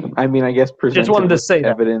 I mean, I guess Just wanted presented to with say that.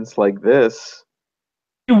 evidence like this.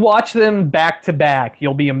 If you watch them back to back,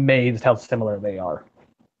 you'll be amazed how similar they are.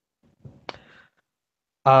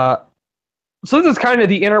 So this is kind of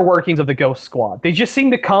the inner workings of the Ghost Squad. They just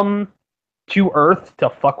seem to come to Earth to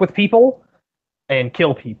fuck with people and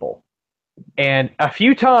kill people. And a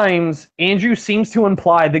few times, Andrew seems to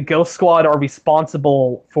imply the Ghost Squad are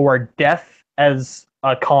responsible for death as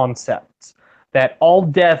a concept. That all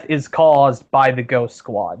death is caused by the Ghost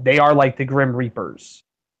Squad. They are like the Grim Reapers.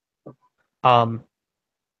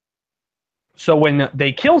 So when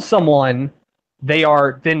they kill someone, they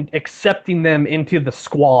are then accepting them into the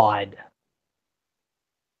squad.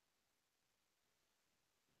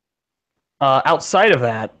 Outside of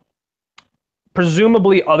that,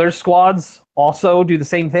 presumably other squads also do the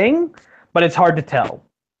same thing, but it's hard to tell.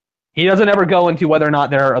 He doesn't ever go into whether or not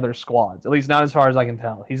there are other squads, at least not as far as I can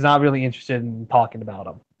tell. He's not really interested in talking about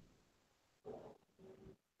them.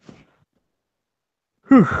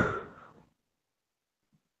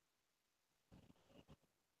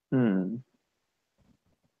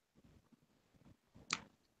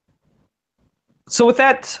 So with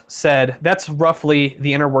that said, that's roughly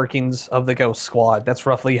the inner workings of the Ghost Squad. That's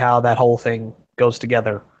roughly how that whole thing goes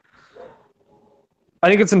together. I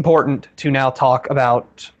think it's important to now talk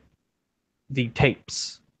about the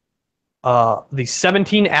tapes. The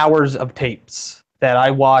 17 hours of tapes that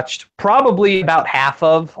I watched, probably about half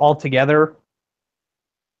of altogether.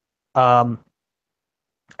 I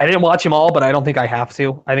didn't watch them all, but I don't think I have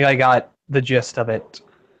to. I think I got the gist of it.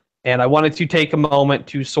 And I wanted to take a moment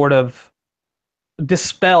to sort of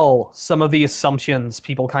dispel some of the assumptions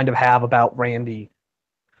people kind of have about Randy,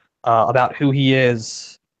 about who he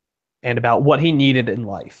is, and about what he needed in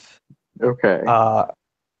life. Okay.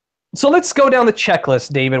 So let's go down the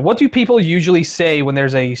checklist, David. What do people usually say when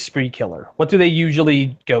there's a spree killer? What do they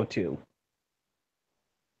usually go to?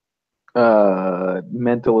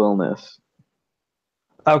 Mental illness.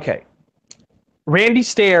 Okay. Randy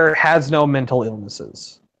Stair has no mental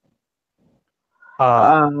illnesses.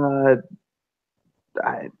 I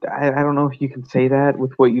don't know if you can say that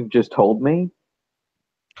with what you've just told me.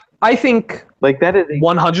 I think like that is a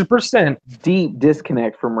 100% deep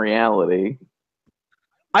disconnect from reality.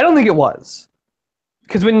 I don't think it was.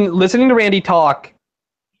 Because when listening to Randy talk,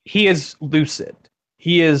 he is lucid.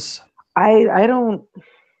 He is... I don't...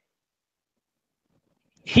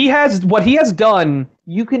 He has... What he has done...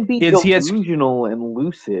 You can be delusional and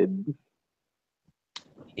lucid.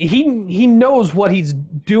 He knows what he's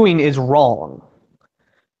doing is wrong.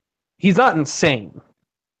 He's not insane.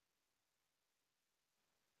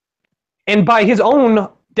 And by his own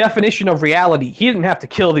definition of reality, he didn't have to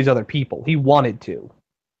kill these other people. He wanted to.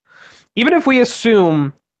 Even if we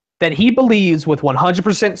assume that he believes with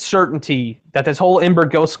 100% certainty that this whole Ember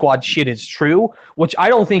Ghost Squad shit is true, which I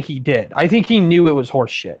don't think he did. I think he knew it was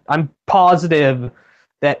horseshit. I'm positive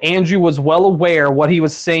that Andrew was well aware what he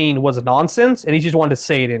was saying was nonsense, and he just wanted to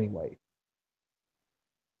say it anyway.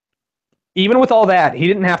 Even with all that, he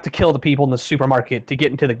didn't have to kill the people in the supermarket to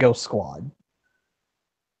get into the Ghost Squad.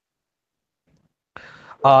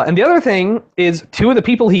 And the other thing is, 2 of the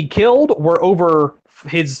people he killed were over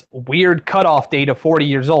his weird cutoff date of 40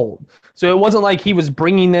 years old. So it wasn't like he was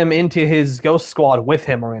bringing them into his Ghost Squad with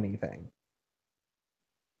him or anything.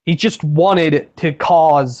 He just wanted to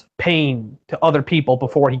cause pain to other people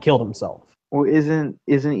before he killed himself. Well, isn't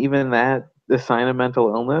even that the sign of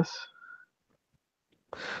mental illness?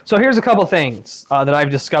 So here's a couple things that I've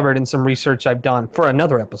discovered in some research I've done for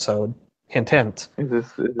another episode. Hint, hint. Is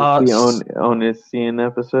this the Onisian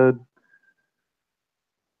episode?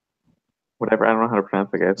 Whatever, I don't know how to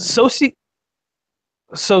pronounce the guy's name.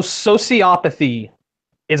 Sociopathy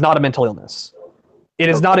is not a mental illness. It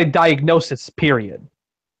is not a diagnosis, period.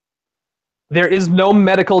 There is no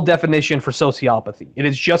medical definition for sociopathy. It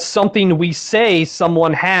is just something we say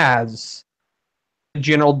someone has, a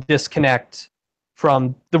general disconnect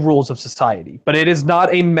from the rules of society. But it is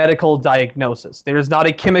not a medical diagnosis. There is not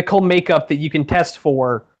a chemical makeup that you can test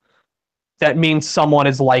for that means someone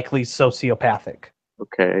is likely sociopathic.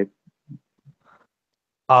 Okay.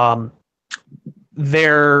 The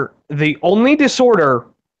only disorder,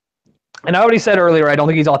 and I already said earlier, I don't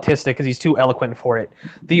think he's autistic because he's too eloquent for it.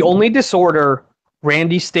 The only disorder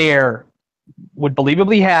Randy Stair would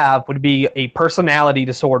believably have would be a personality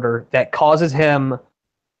disorder that causes him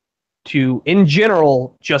to, in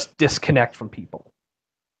general, just disconnect from people.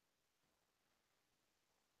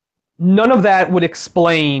 None of that would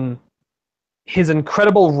explain his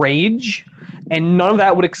incredible rage, and none of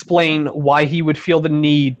that would explain why he would feel the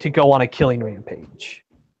need to go on a killing rampage.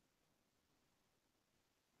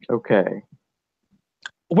 Okay.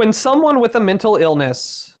 When someone with a mental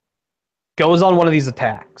illness goes on one of these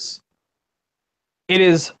attacks, it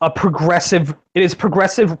is progressive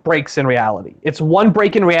breaks in reality. It's one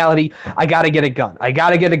break in reality. I got to get a gun. I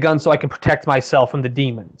got to get a gun so I can protect myself from the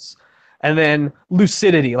demons. And then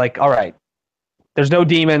lucidity, like, all right, there's no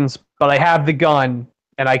demons, but I have the gun,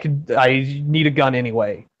 and I need a gun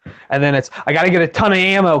anyway. And then it's, I got to get a ton of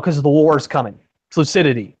ammo because the war's coming. It's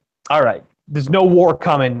lucidity. All right, there's no war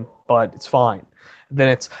coming, but it's fine. Then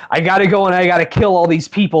it's, I got to go and I got to kill all these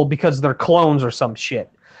people because they're clones or some shit.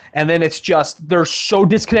 And then it's just, they're so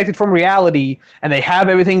disconnected from reality, and they have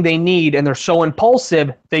everything they need, and they're so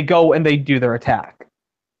impulsive, they go and they do their attack.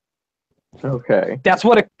 Okay. That's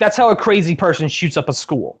how a crazy person shoots up a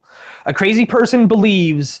school. A crazy person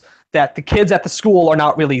believes that the kids at the school are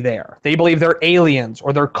not really there. They believe they're aliens,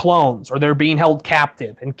 or they're clones, or they're being held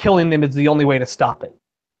captive, and killing them is the only way to stop it.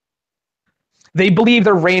 They believe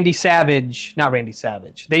they're not Randy Savage.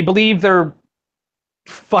 They believe they're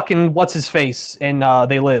fucking what's his face and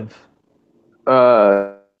They Live.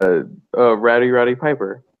 Rowdy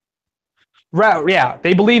Piper. Yeah,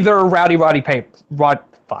 they believe they're Rowdy Piper.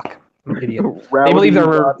 Fuck, I'm an idiot. They believe they're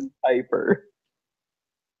Roddy Piper.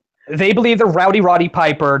 They believe they're Rowdy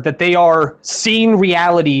Piper, that they are seeing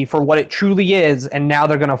reality for what it truly is, and now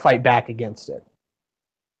they're gonna fight back against it.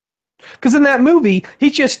 Because in that movie,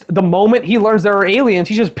 the moment he learns there are aliens,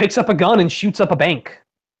 he just picks up a gun and shoots up a bank.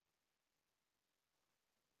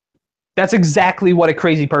 That's exactly what a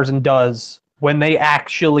crazy person does when they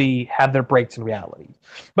actually have their breaks in reality.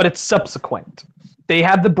 But it's subsequent. They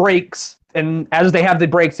have the breaks, and as they have the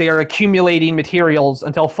breaks, they are accumulating materials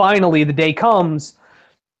until finally the day comes,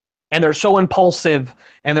 and they're so impulsive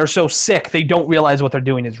and they're so sick, they don't realize what they're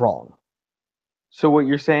doing is wrong. So what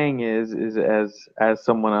you're saying is as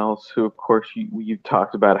someone else who, of course, you've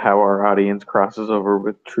talked about how our audience crosses over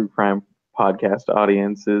with true crime podcast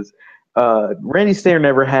audiences. Randy Stair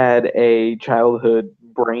never had a childhood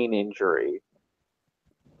brain injury.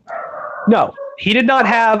 No, he did not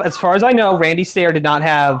have, as far as I know, Randy Stair did not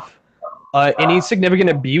have any significant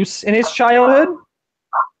abuse in his childhood.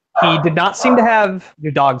 He did not seem to have...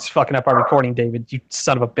 Your dog's fucking up our recording, David, you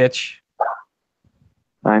son of a bitch.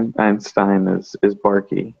 Einstein is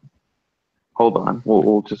barky. Hold on.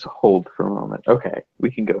 We'll just hold for a moment. Okay,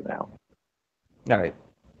 we can go now. All right.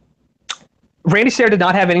 Randy Stair did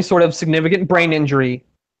not have any sort of significant brain injury.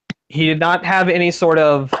 He did not have any sort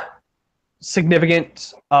of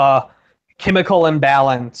significant chemical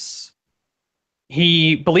imbalance.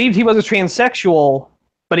 He believed he was a transsexual,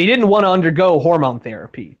 but he didn't want to undergo hormone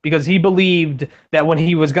therapy because he believed that when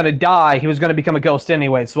he was going to die, he was going to become a ghost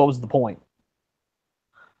anyway. So what was the point?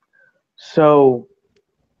 So,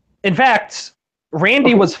 in fact,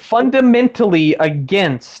 Randy was fundamentally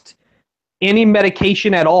against any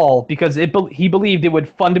medication at all because he believed it would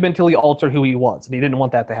fundamentally alter who he was, and he didn't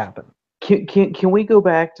want that to happen. Can we go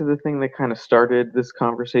back to the thing that kind of started this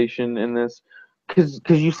conversation in this? Because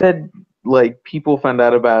you said like people found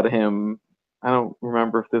out about him. I don't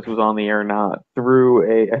remember if this was on the air or not.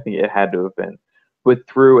 I think it had to have been, but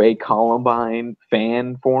through a Columbine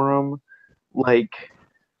fan forum, like.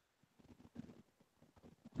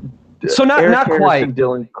 So not Eric not Harris quite. and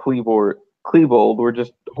Dylan Klebold were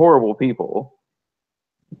just horrible people.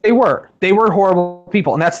 They were horrible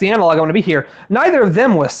people, and that's the analog I want to be here. Neither of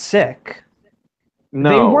them was sick. No,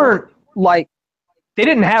 they weren't like they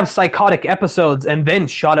didn't have psychotic episodes and then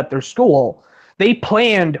shot up their school. They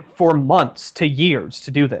planned for months to years to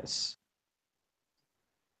do this.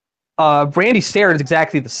 Randy Stair is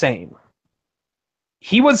exactly the same.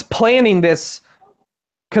 He was planning this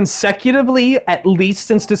consecutively at least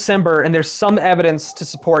since December, and there's some evidence to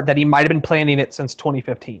support that he might have been planning it since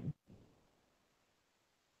 2015.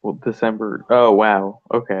 Well, December. Oh, wow.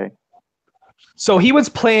 Okay. So he was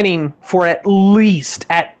planning for at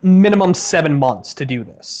minimum 7 months to do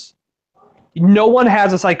this. No one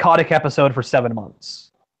has a psychotic episode for 7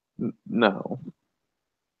 months. No.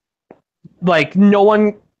 Like, no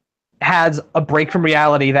one has a break from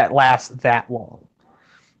reality that lasts that long.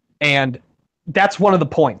 And that's one of the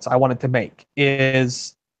points I wanted to make,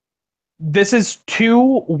 is this is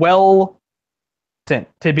too well to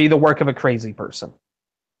be the work of a crazy person.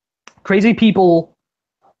 Crazy people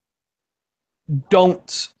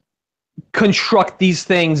don't construct these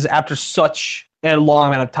things after such a long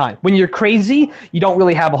amount of time. When you're crazy, you don't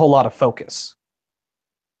really have a whole lot of focus.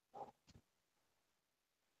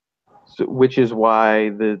 So, which is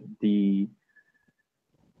why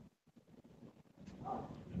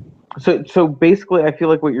So basically, I feel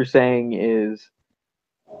like what you're saying is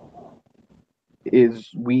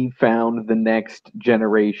we found the next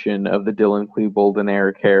generation of the Dylan Klebold and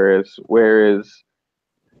Eric Harris, whereas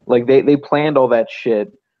like they planned all that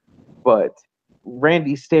shit, but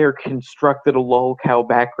Randy Stair constructed a lolcow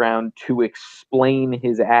background to explain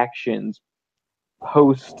his actions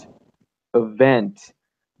post event,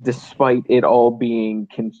 despite it all being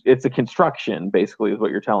it's a construction, basically, is what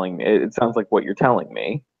you're telling me. It sounds like what you're telling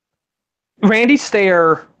me. Randy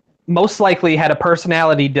Stair most likely had a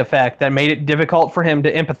personality defect that made it difficult for him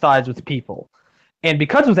to empathize with people. And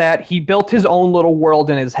because of that, he built his own little world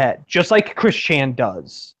in his head, just like Chris Chan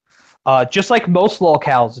does. Just like most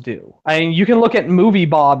lolcows do. I mean, you can look at Movie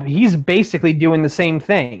Bob. He's basically doing the same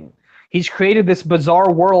thing. He's created this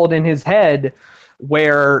bizarre world in his head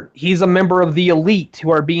where he's a member of the elite who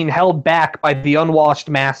are being held back by the unwashed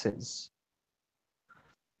masses.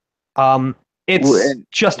 It's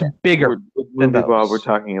just bigger. With Movie Bob, we're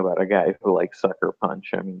talking about a guy who likes Sucker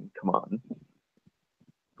Punch. I mean, come on.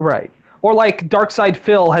 Right. Or like Darkside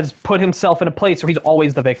Phil has put himself in a place where he's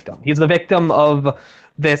always the victim. He's the victim of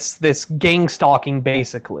this gang stalking,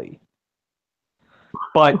 basically.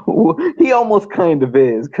 But he almost kind of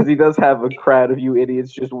is, because he does have a crowd of you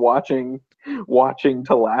idiots just watching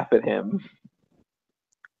to laugh at him.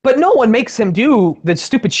 But no one makes him do the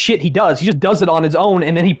stupid shit he does. He just does it on his own,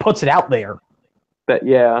 and then he puts it out there.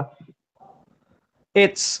 Yeah.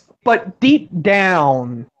 But deep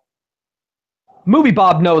down, Movie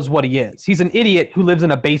Bob knows what he is. He's an idiot who lives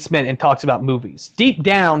in a basement and talks about movies. Deep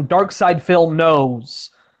down, Darkside Phil knows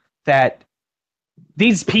that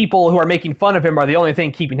these people who are making fun of him are the only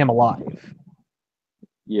thing keeping him alive.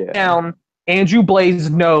 Yeah. Down, Andrew Blaze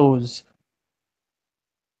knows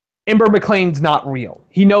Ember McLean's not real.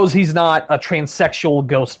 He knows he's not a transsexual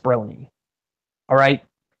ghost brony. All right?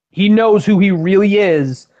 He knows who he really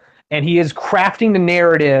is, and he is crafting the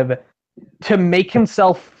narrative to make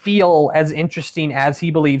himself feel as interesting as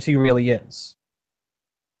he believes he really is.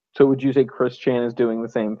 So would you say Chris Chan is doing the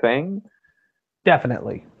same thing?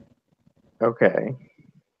 Definitely. Okay.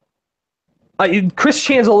 Chris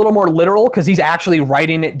Chan's a little more literal because he's actually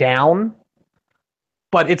writing it down,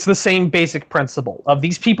 but it's the same basic principle of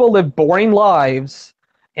these people live boring lives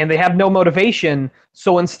and they have no motivation,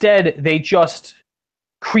 so instead they just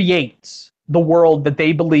create the world that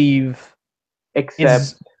they believe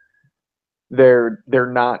they're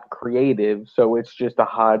not creative, so it's just a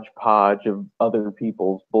hodgepodge of other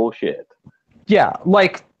people's bullshit. Yeah,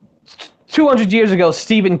 like 200 years ago,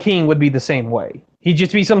 Stephen King would be the same way. He'd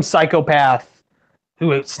just be some psychopath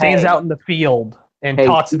who stands out in the field and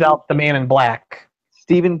talks about the man in black.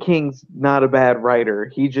 Stephen King's not a bad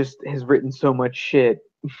writer. He just has written so much shit.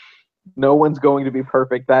 No one's going to be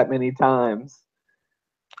perfect that many times.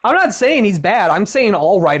 I'm not saying he's bad. I'm saying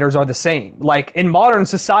all writers are the same. Like, in modern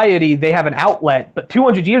society, they have an outlet, but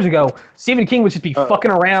 200 years ago, Stephen King would just be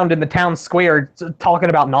fucking around in the town square talking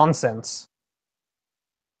about nonsense.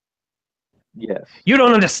 Yes. You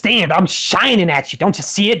don't understand. I'm shining at you. Don't you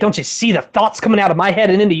see it? Don't you see the thoughts coming out of my head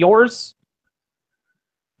and into yours?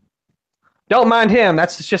 Don't mind him.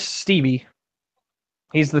 That's just Stevie.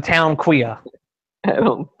 He's the town queer. I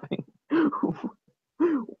don't think...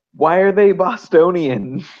 Why are they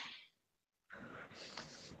Bostonian?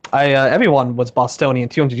 Everyone was Bostonian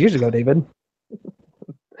 200 years ago, David.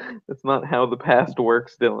 That's not how the past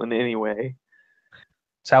works, Dylan, anyway.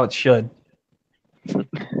 It's how it should.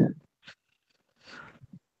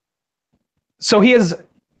 So he is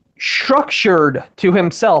structured to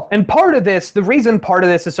himself. And part of this, the reason part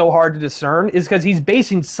of this is so hard to discern is because he's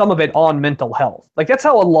basing some of it on mental health. Like, that's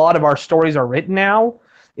how a lot of our stories are written now,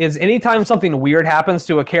 is anytime something weird happens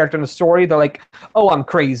to a character in a story, they're like, oh, I'm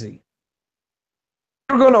crazy.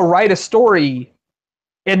 If you're going to write a story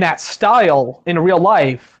in that style in real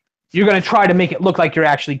life, you're going to try to make it look like you're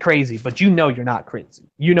actually crazy, but you know you're not crazy.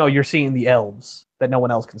 You know you're seeing the elves that no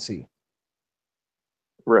one else can see.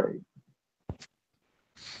 Right.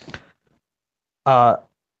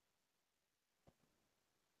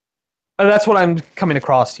 That's what I'm coming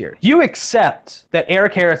across here. You accept that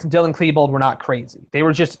Eric Harris and Dylan Klebold were not crazy. They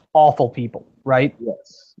were just awful people, right?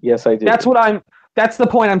 Yes. Yes, I do. That's the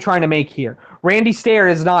point I'm trying to make here. Randy Stair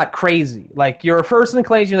is not crazy. Like, you're a first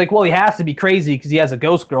inclination, you're like, well, he has to be crazy because he has a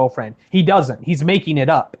ghost girlfriend. He doesn't. He's making it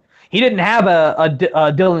up. He didn't have a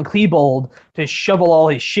Dylan Klebold to shovel all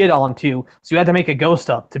his shit onto, so you had to make a ghost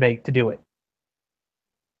up to do it.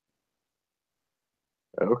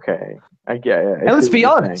 Okay. I get it. And let's be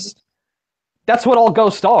honest. That's what all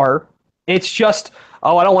ghosts are. It's just,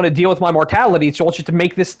 oh, I don't want to deal with my mortality, so I'll just to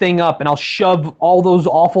make this thing up, and I'll shove all those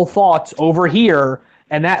awful thoughts over here,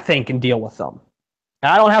 and that thing can deal with them.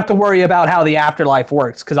 And I don't have to worry about how the afterlife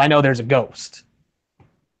works, because I know there's a ghost.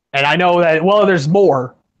 And I know that, well, there's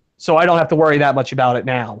more, so I don't have to worry that much about it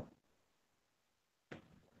now.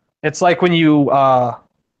 It's like when you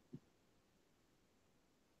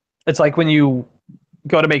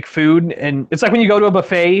go to make food, and it's like when you go to a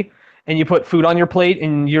buffet and you put food on your plate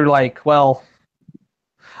and you're like, well,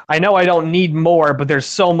 I know I don't need more, but there's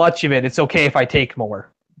so much of it, it's okay if I take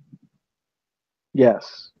more.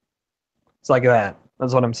 Yes. It's like that.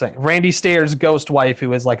 That's what I'm saying. Randy Stair's ghost wife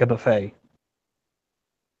who is like a buffet.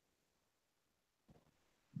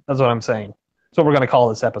 That's what I'm saying. That's what we're going to call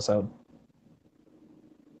this episode.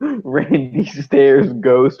 Randy Stair's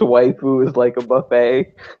ghost waifu is like a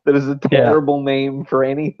buffet. That is a terrible name for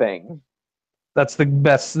anything. That's the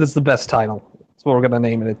best. That's the best title. That's what we're gonna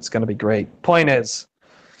name it. It's gonna be great. Point is,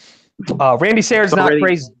 Randy Stair's not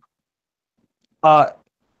crazy.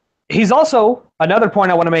 He's also, another point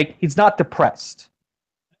I want to make, he's not depressed.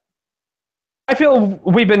 I feel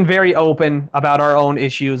we've been very open about our own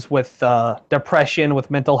issues with depression, with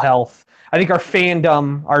mental health. I think our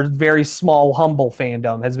fandom, our very small, humble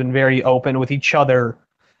fandom, has been very open with each other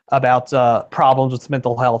about problems with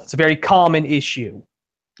mental health. It's a very common issue.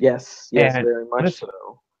 Yes, very much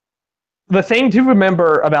so. The thing to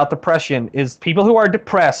remember about depression is people who are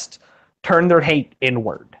depressed turn their hate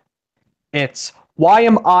inward. It's, why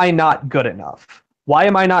am I not good enough? Why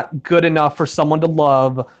am I not good enough for someone to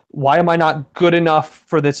love? Why am I not good enough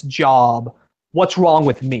for this job? What's wrong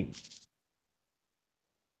with me?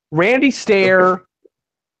 Randy Stair,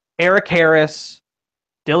 Eric Harris,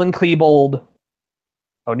 Dylan Klebold,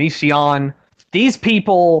 Onision, these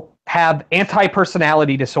people have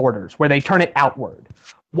anti-personality disorders where they turn it outward.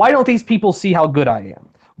 Why don't these people see how good I am?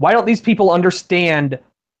 Why don't these people understand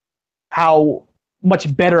how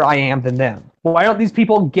much better I am than them? Why don't these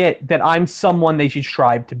people get that I'm someone they should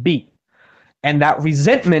strive to be? And that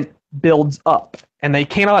resentment builds up, and they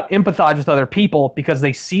cannot empathize with other people because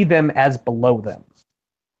they see them as below them.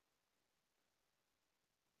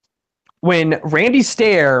 When Randy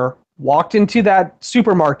Stair walked into that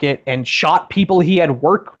supermarket and shot people he had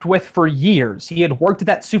worked with for years. He had worked at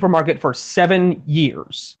that supermarket for 7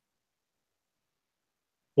 years.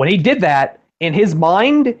 When he did that, in his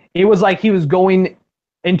mind, it was like he was going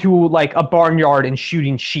into like a barnyard and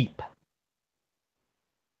shooting sheep.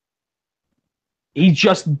 He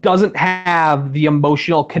just doesn't have the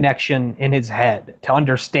emotional connection in his head to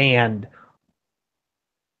understand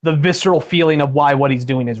the visceral feeling of why what he's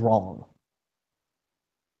doing is wrong.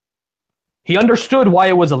 He understood why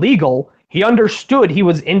it was illegal. He understood he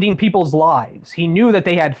was ending people's lives. He knew that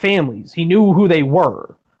they had families. He knew who they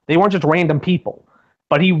were. They weren't just random people.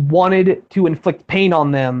 but he wanted to inflict pain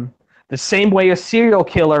on them the same way a serial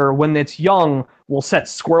killer, when it's young, will set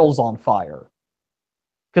squirrels on fire.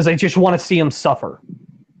 Because they just want to see them suffer.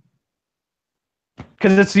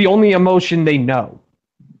 Because it's the only emotion they know.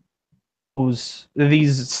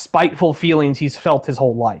 These spiteful feelings he's felt his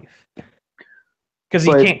whole life. Because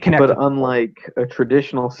he can't connect. But unlike a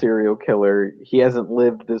traditional serial killer, he hasn't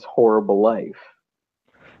lived this horrible life.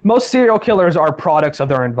 Most serial killers are products of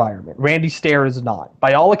their environment. Randy Stair is not.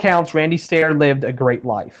 By all accounts, Randy Stair lived a great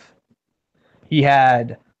life. He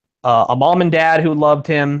had a mom and dad who loved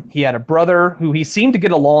him. He had a brother who he seemed to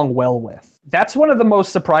get along well with. That's one of the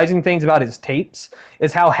most surprising things about his tapes,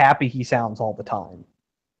 is how happy he sounds all the time.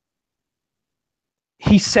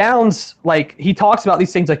 He sounds like he talks about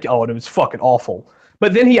these things like, oh, it was fucking awful.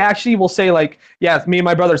 But then he actually will say, like, yeah, me and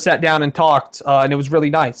my brother sat down and talked, and it was really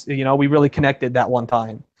nice. You know, we really connected that one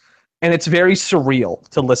time. And it's very surreal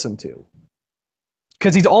to listen to.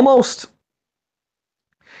 Because he's almost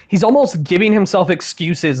giving himself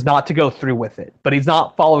excuses not to go through with it, but he's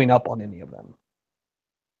not following up on any of them.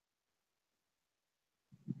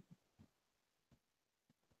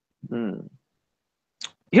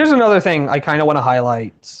 Here's another thing I kind of want to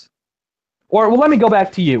highlight. Or, well, let me go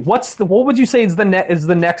back to you. What would you say is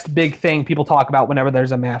the next big thing people talk about whenever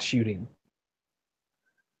there's a mass shooting?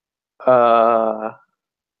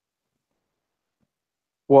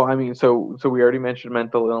 Well, I mean, so we already mentioned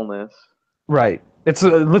mental illness. Right.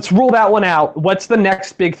 Let's rule that one out. What's the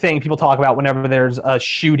next big thing people talk about whenever there's a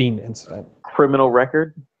shooting incident? Criminal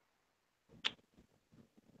record?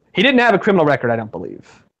 He didn't have a criminal record, I don't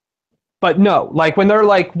believe. But no, like when they're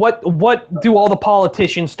like, what do all the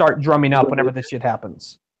politicians start drumming up whenever this shit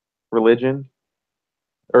happens? Religion?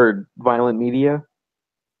 Or violent media?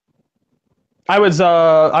 I was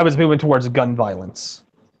moving towards gun violence.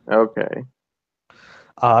 Okay.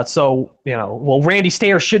 So, you know, well, Randy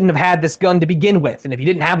Stair shouldn't have had this gun to begin with. And if he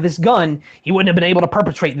didn't have this gun, he wouldn't have been able to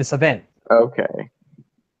perpetrate this event. Okay.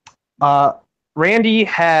 Randy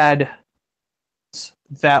had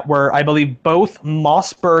that were, I believe, both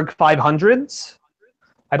Mossberg 500s,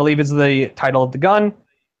 I believe is the title of the gun.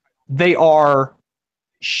 They are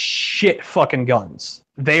shit fucking guns.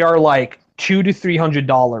 They are like $200 to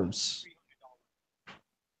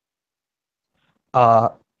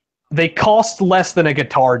 $300. They cost less than a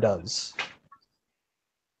guitar does.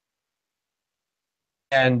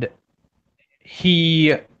 And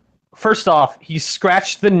first off, he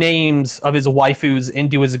scratched the names of his waifus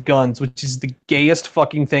into his guns, which is the gayest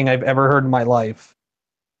fucking thing I've ever heard in my life.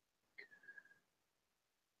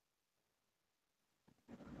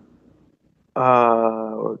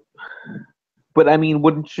 But I mean,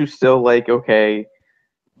 wouldn't you still like, okay,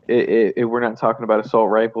 we're not talking about assault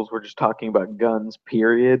rifles, we're just talking about guns,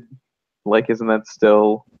 period? Like, isn't that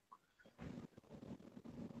still...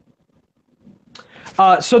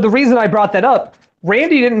 So the reason I brought that up,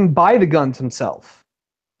 Randy didn't buy the guns himself.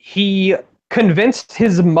 He convinced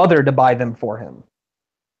his mother to buy them for him.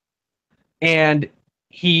 And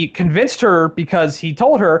he convinced her because he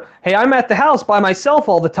told her, hey, I'm at the house by myself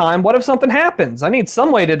all the time. What if something happens? I need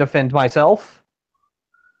some way to defend myself.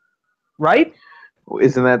 Right?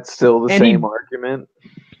 Isn't that still the same argument?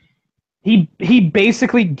 He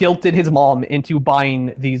basically guilted his mom into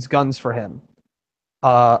buying these guns for him.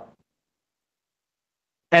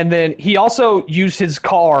 And then he also used his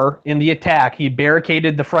car in the attack. He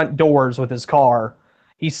barricaded the front doors with his car.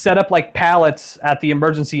 He set up like pallets at the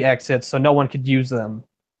emergency exits so no one could use them.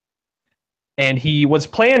 And he was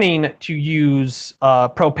planning to use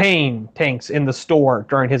propane tanks in the store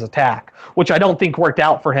during his attack, which I don't think worked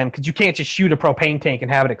out for him because you can't just shoot a propane tank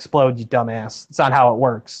and have it explode, you dumbass. It's not how it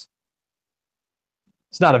works.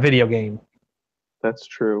 It's not a video game. That's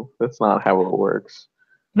true. That's not how it works.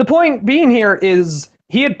 The point being here is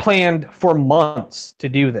he had planned for months to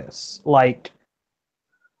do this. Like,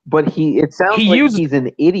 but it sounds like he's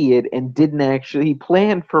an idiot and didn't actually. He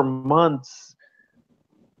planned for months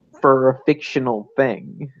for a fictional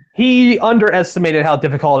thing. He underestimated how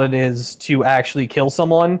difficult it is to actually kill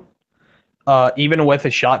someone, even with a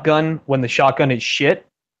shotgun, when the shotgun is shit.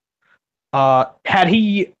 Had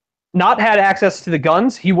he not had access to the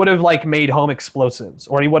guns, he would have like made home explosives,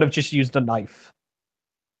 or he would have just used a knife.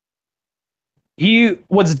 He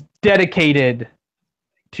was dedicated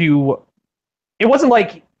to... It wasn't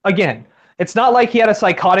like, again, it's not like he had a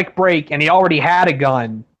psychotic break and he already had a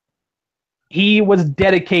gun. He was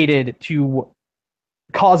dedicated to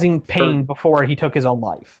causing pain before he took his own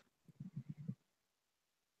life.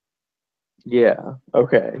 Yeah,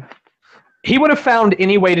 okay. He would have found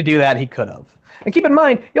any way to do that, he could have. And keep in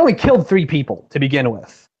mind, he only killed 3 people to begin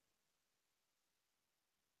with.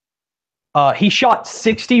 He shot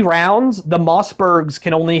 60 rounds. The Mossbergs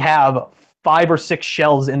can only have 5 or 6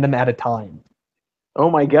 shells in them at a time. Oh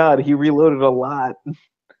my god, he reloaded a lot.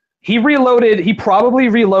 He probably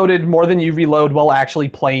reloaded more than you reload while actually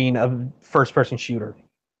playing a first-person shooter.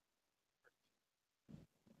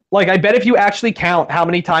 Like, I bet if you actually count how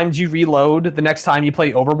many times you reload the next time you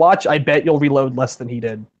play Overwatch, I bet you'll reload less than he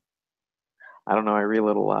did. I don't know, I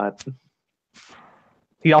reload a lot.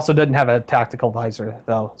 He also didn't have a tactical visor,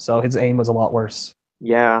 though, so his aim was a lot worse.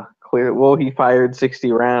 Yeah, clear. Well, he fired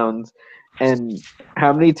 60 rounds. And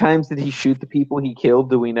how many times did he shoot the people he killed?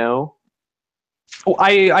 Do we know? Oh,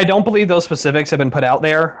 I don't believe those specifics have been put out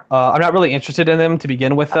there. I'm not really interested in them to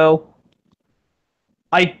begin with, though.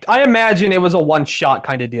 I imagine it was a one-shot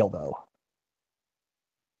kind of deal, though.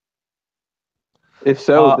 If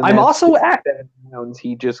so, then I'm also at rounds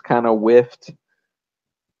he just kind of whiffed.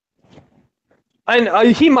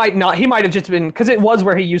 And he might not. He might have just been, because it was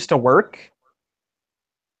where he used to work.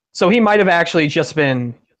 So he might have actually just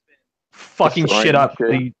been fucking Destroying shit up.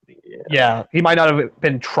 shit. Yeah, he might not have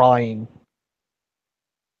been trying.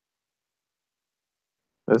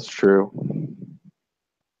 That's true.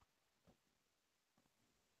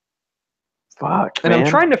 Fuck, And man. I'm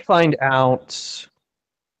trying to find out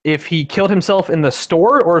if he killed himself in the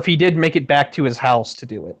store or if he did make it back to his house to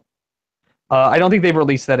do it. I don't think they've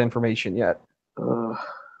released that information yet.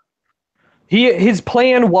 His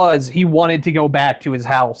plan was he wanted to go back to his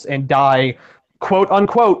house and die, quote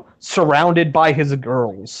unquote, surrounded by his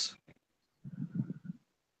girls.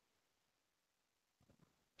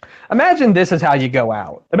 Imagine this is how you go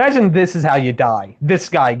out. Imagine this is how you die. This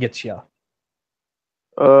guy gets you.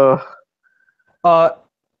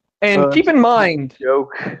 And keep in mind,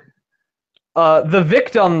 joke. The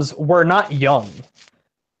victims were not young.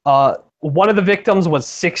 One of the victims was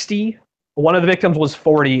 60. One of the victims was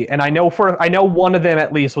 40, and I know one of them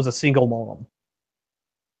at least was a single mom.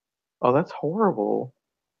 Oh, that's horrible.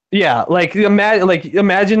 Yeah,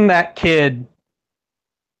 imagine that kid.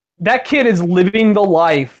 That kid is living the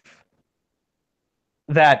life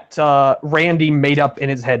that Randy made up in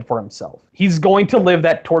his head for himself. He's going to live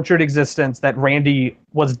that tortured existence that Randy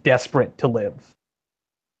was desperate to live.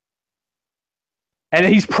 And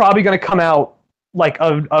he's probably going to come out like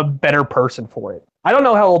a better person for it. I don't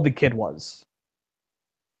know how old the kid was.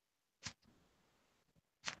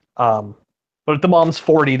 But if the mom's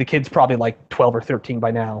 40, the kid's probably like 12 or 13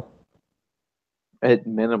 by now. At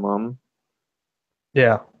minimum.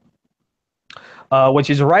 Yeah.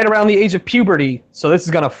 Which is right around the age of puberty, so this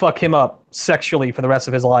is going to fuck him up sexually for the rest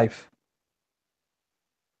of his life.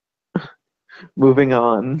 Moving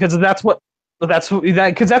on. Because that's what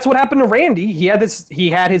happened to Randy. He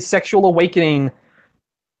had his sexual awakening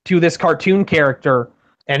to this cartoon character,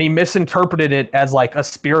 and he misinterpreted it as like a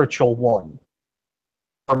spiritual one.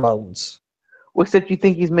 Hormones. Well, except you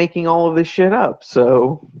think he's making all of this shit up,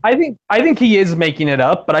 so I think he is making it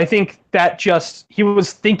up, but I think that just he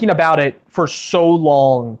was thinking about it for so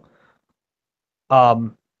long.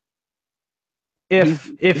 If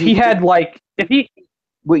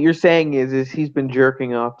what you're saying is he's been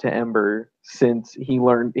jerking off to Ember since he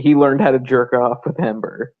learned how to jerk off with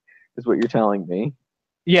Ember, is what you're telling me.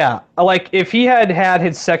 Yeah, like if he had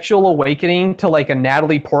his sexual awakening to like a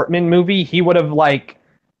Natalie Portman movie, he would have like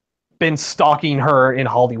been stalking her in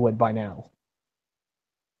Hollywood by now.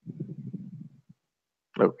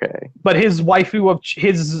 Okay. But his waifu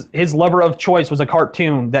his lover of choice was a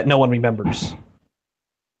cartoon that no one remembers.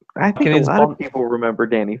 I think a lot of people remember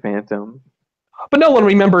Danny Phantom. But no one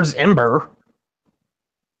remembers Ember.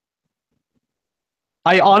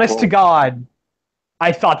 Honest to God,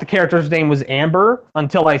 I thought the character's name was Amber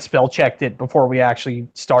until I spell checked it before we actually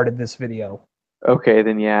started this video. Okay,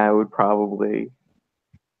 then yeah, I would probably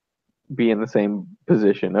be in the same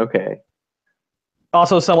position. Okay.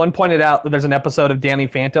 Also, someone pointed out that there's an episode of Danny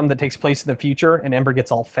Phantom that takes place in the future, and Ember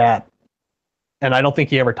gets all fat. And I don't think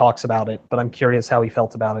he ever talks about it, but I'm curious how he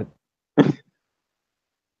felt about it.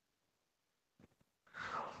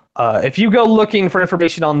 If you go looking for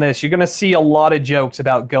information on this, you're going to see a lot of jokes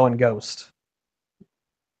about Go and Ghost.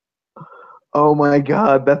 Oh my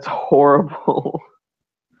god, that's horrible.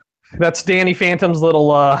 That's Danny Phantom's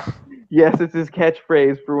little... Yes, it's his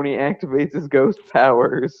catchphrase for when he activates his ghost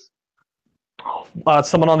powers.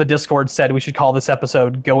 Someone on the Discord said we should call this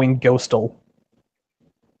episode Going Ghostal.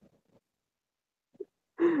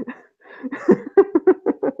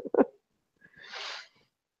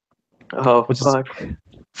 Oh, fuck.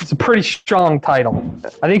 It's a pretty strong title.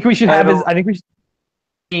 I think we should have his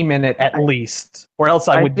name in it at least, or else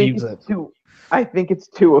I would use it. I think it's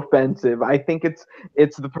too offensive. I think it's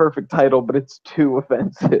the perfect title, but it's too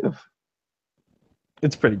offensive.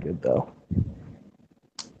 It's pretty good though.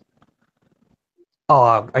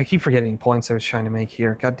 Oh, I keep forgetting points I was trying to make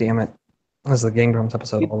here. God damn it! This is the Game Grumps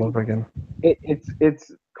episode all over again.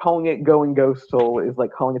 It's calling it Going Ghostal is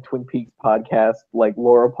like calling a Twin Peaks podcast like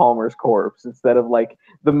Laura Palmer's corpse instead of like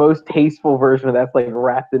the most tasteful version of that's like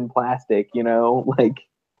wrapped in plastic. You know, like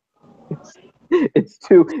it's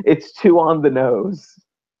too on the nose.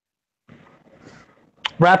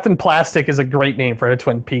 Wrapped in Plastic is a great name for a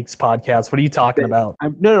Twin Peaks podcast. What are you talking about?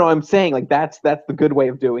 No, I'm saying like that's the good way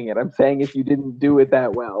of doing it. I'm saying if you didn't do it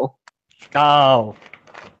that well, Oh,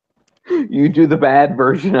 you do the bad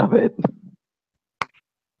version of it.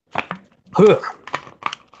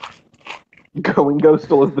 Going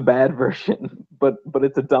Ghostal is the bad version, but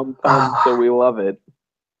it's a dumb pun, so we love it.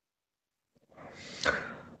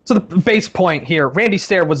 So the base point here, Randy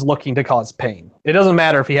Stair was looking to cause pain. It doesn't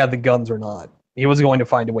matter if he had the guns or not. He was going to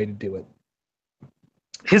find a way to do it.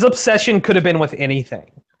 His obsession could have been with anything.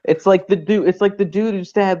 It's like the dude who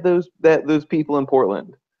stabbed those people in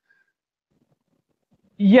Portland.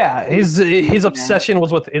 Yeah, his obsession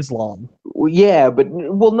was with Islam. Well, yeah, but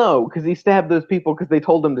no, because he stabbed those people because they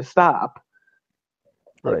told him to stop.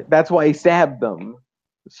 Right. That's why he stabbed them.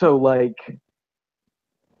 So like,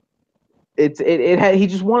 he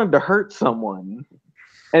just wanted to hurt someone.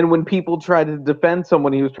 And when people tried to defend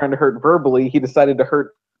someone he was trying to hurt verbally, he decided to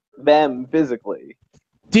hurt them physically.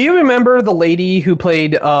 Do you remember the lady who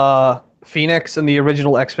played Phoenix in the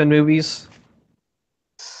original X-Men movies?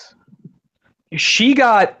 She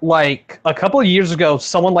got, like, a couple of years ago,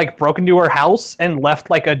 someone, like, broke into her house and left,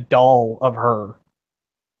 like, a doll of her.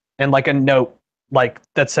 And, like, a note, like,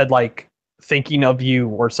 that said, like, thinking of you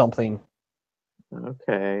or something.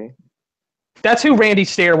 Okay. That's who Randy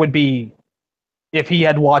Stair would be if he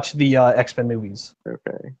had watched the X-Men movies.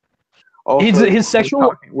 Okay. Also, his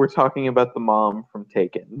sexual... We're talking about the mom from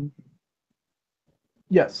Taken.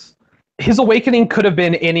 Yes. His awakening could have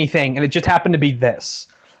been anything, and it just happened to be this.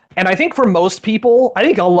 And I think for most people, I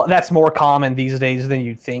think that's more common these days than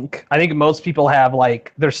you'd think. I think most people have,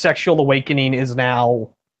 like, their sexual awakening is now,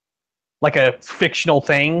 like, a fictional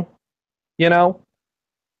thing, you know?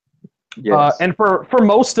 Yes. And for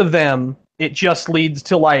most of them, it just leads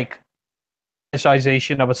to, like,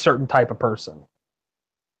 fetishization of a certain type of person.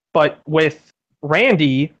 But with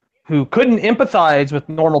Randy, who couldn't empathize with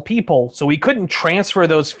normal people, so he couldn't transfer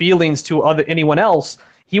those feelings to anyone else,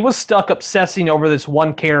 he was stuck obsessing over this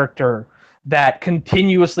one character that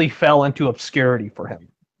continuously fell into obscurity for him.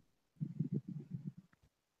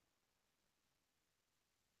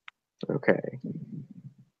 Okay.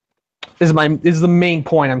 Is the main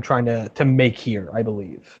point I'm trying to make here, I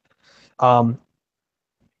believe.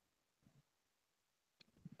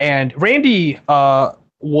 And Randy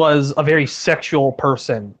was a very sexual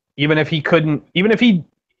person, even if he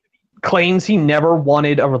claims he never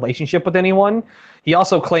wanted a relationship with anyone. He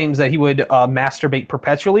also claims that he would masturbate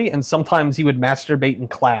perpetually, and sometimes he would masturbate in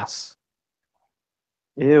class.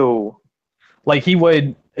 Ew. Like, he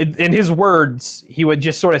would, in his words, he would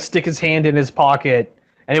just sort of stick his hand in his pocket,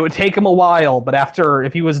 and it would take him a while, but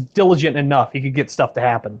if he was diligent enough, he could get stuff to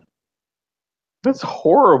happen. That's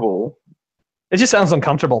horrible. It just sounds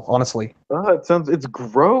uncomfortable, honestly. It's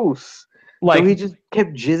gross. Like, so he just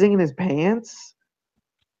kept jizzing in his pants?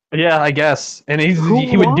 Yeah, I guess. And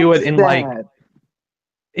he would do it in, like...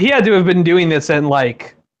 He had to have been doing this in,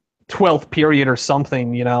 like, 12th period or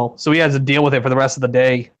something, you know? So he has to deal with it for the rest of the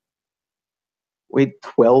day. Wait,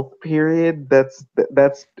 12th period? That's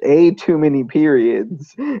A, too many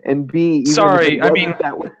periods, and B, even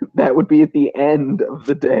that would be at the end of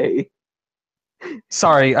the day.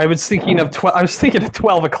 Sorry, I was thinking of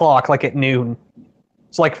 12 o'clock, like at noon.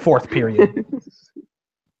 It's like 4th period.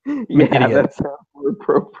 Yeah, that sounds more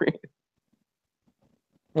appropriate.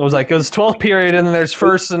 It was 12th period, and then there's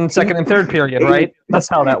 1st and 2nd and 3rd period, right? That's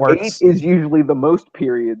how that works. 8 is usually the most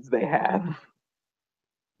periods they have,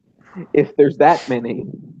 if there's that many.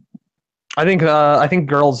 I think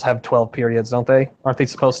girls have 12 periods, don't they? Aren't they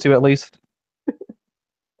supposed to, at least?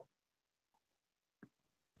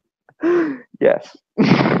 Yes.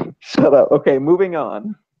 Shut up. Okay, moving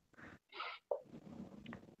on.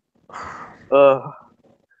 What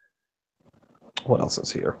else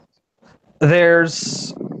is here?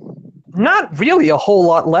 There's not really a whole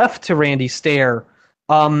lot left to Randy Stair.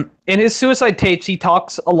 In his suicide tapes, he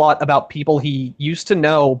talks a lot about people he used to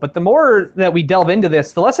know, but the more that we delve into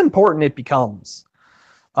this, the less important it becomes.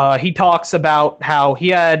 He talks about how he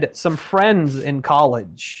had some friends in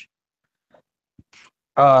college,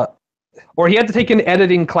 or he had to take an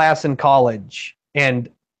editing class in college, and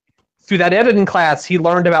through that editing class, he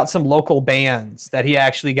learned about some local bands that he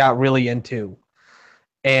actually got really into.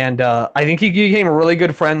 And I think he became really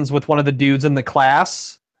good friends with one of the dudes in the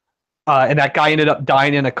class. And that guy ended up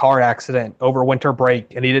dying in a car accident over winter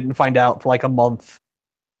break, and he didn't find out for like a month.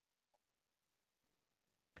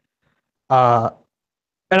 And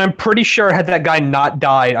I'm pretty sure had that guy not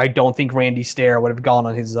died, I don't think Randy Stair would have gone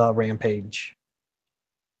on his rampage.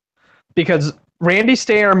 Because Randy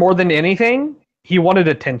Stair, more than anything, he wanted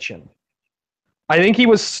attention. I think he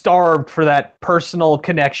was starved for that personal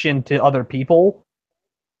connection to other people,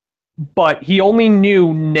 but he only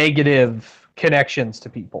knew negative connections to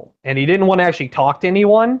people, and he didn't want to actually talk to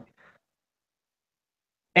anyone.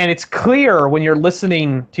 And it's clear when you're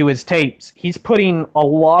listening to his tapes, he's putting a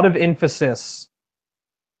lot of emphasis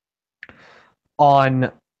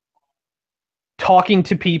on talking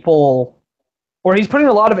to people, or he's putting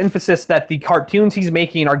a lot of emphasis that the cartoons he's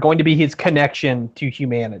making are going to be his connection to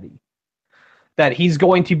humanity. That he's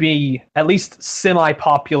going to be at least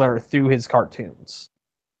semi-popular through his cartoons.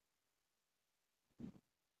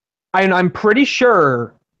 And I'm pretty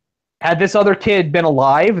sure had this other kid been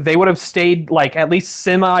alive, they would have stayed like at least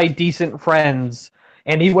semi-decent friends,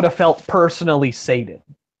 and he would have felt personally sated.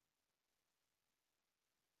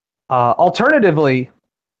 Alternatively,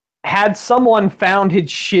 had someone found his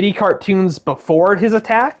shitty cartoons before his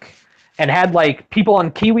attack, and had like people on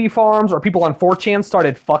Kiwi Farms or people on 4chan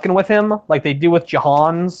started fucking with him, like they do with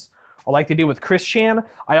Jahans, or like they do with Chris Chan,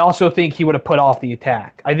 I also think he would have put off the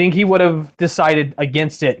attack. I think he would have decided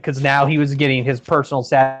against it because now he was getting his personal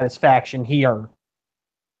satisfaction here.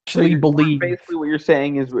 Actually, believe basically what you're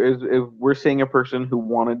saying is we're seeing a person who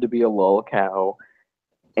wanted to be a lol cow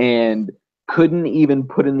and couldn't even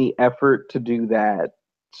put in the effort to do that.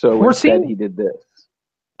 So instead he did this.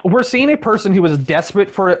 We're seeing a person who was desperate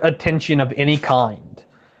for attention of any kind,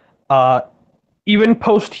 even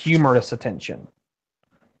post-humorous attention.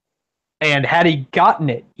 And had he gotten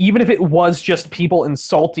it, even if it was just people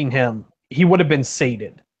insulting him, he would have been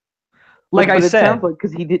sated. Like I said, it sounds like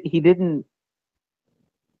because he didn't.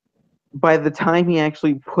 By the time he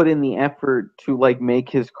actually put in the effort to like make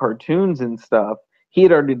his cartoons and stuff, he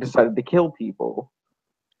had already decided to kill people.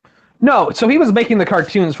 No, so he was making the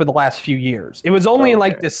cartoons for the last few years. It was only in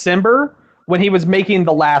like December when he was making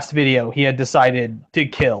the last video he had decided to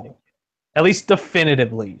kill. At least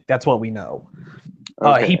definitively, that's what we know.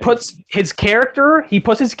 He puts his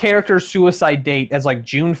character's suicide date as like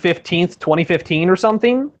June 15th, 2015 or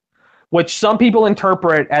something, which some people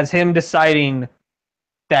interpret as him deciding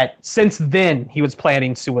that since then he was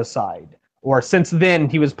planning suicide, or since then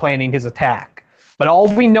he was planning his attack. But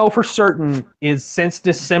all we know for certain is since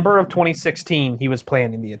December of 2016 he was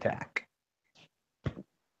planning the attack.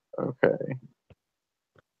 Okay.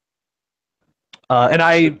 And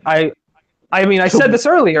I mean, I said this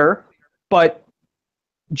earlier, but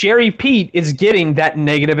Jerry Pete is getting that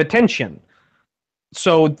negative attention.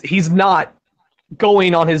 So he's not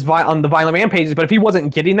going on the Violent Man pages, but if he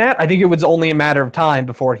wasn't getting that, I think it was only a matter of time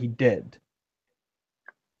before he did.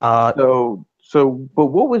 So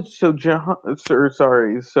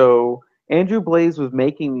Andrew Blaze was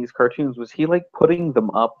making these cartoons. Was he like putting them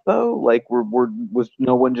up though? Like was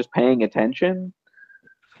no one just paying attention?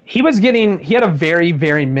 He had a very,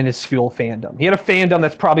 very minuscule fandom. He had a fandom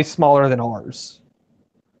that's probably smaller than ours.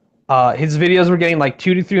 His videos were getting like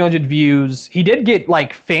 200 to 300 views. He did get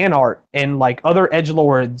like fan art, and like other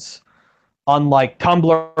edgelords on like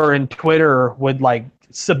Tumblr and Twitter would like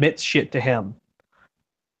submit shit to him.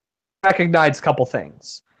 Recognize a couple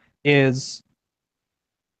things. Is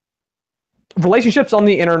relationships on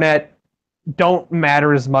the internet don't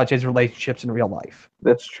matter as much as relationships in real life.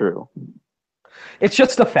 That's true. It's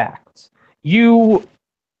just a fact. You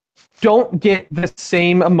don't get the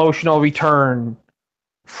same emotional return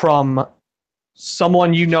from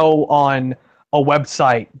someone you know on a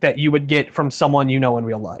website that you would get from someone you know in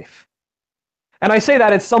real life. And I say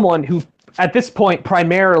that as someone who, at this point,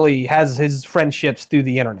 primarily has his friendships through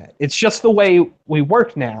the internet. It's just the way we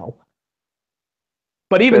work now.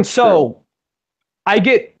 But even so, I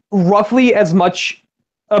get roughly as much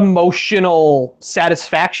emotional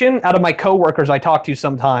satisfaction out of my coworkers I talk to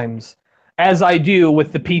sometimes as I do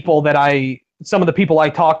with some of the people I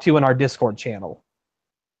talk to in our Discord channel.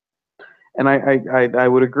 And I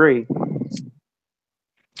would agree.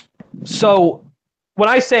 So when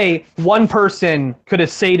I say one person could have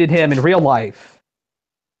sated him in real life,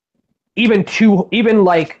 even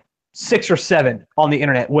like 6 or 7 on the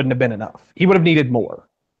internet wouldn't have been enough. He would have needed more.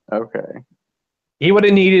 Okay. He would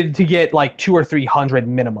have needed to get like 200 or 300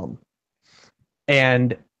 minimum.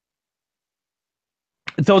 And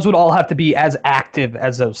those would all have to be as active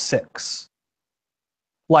as those 6.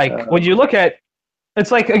 Like when you look at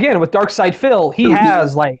It's like, again, with Dark Side Phil, he So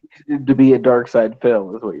has like, to be a dark side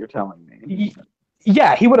Phil is what you're telling me.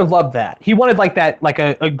 yeah, he would have loved that. He wanted like that, like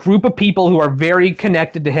a group of people who are very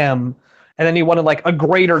connected to him, and then he wanted like a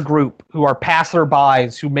greater group who are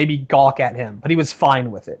passerbys who maybe gawk at him, but he was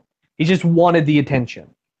fine with it. He just wanted the attention.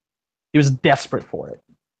 He was desperate for it.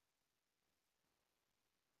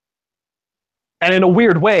 And in a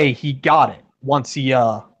weird way, he got it once he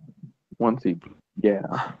Yeah.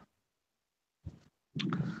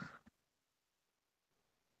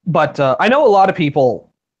 But I know a lot of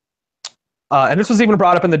people, and this was even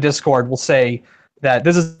brought up in the Discord, will say that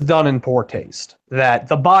this is done in poor taste, that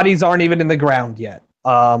the bodies aren't even in the ground yet.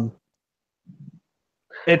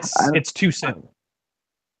 It's too soon.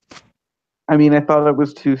 I mean, I thought it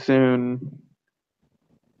was too soon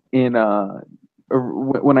in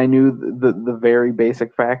when I knew the very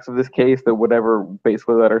basic facts of this case, that whatever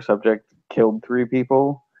basically that our subject killed 3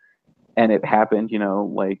 people, and it happened,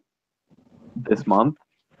 like this month.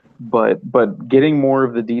 But getting more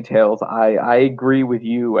of the details, I agree with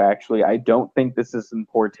you. Actually, I don't think this is in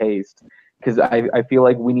poor taste, because I feel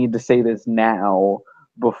like we need to say this now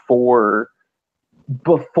before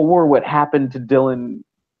what happened to Dylan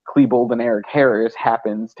Klebold and Eric Harris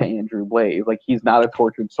happens to Andrew Blaze. Like, he's not a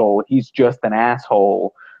tortured soul. He's just an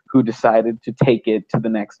asshole who decided to take it to the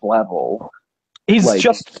next level. He's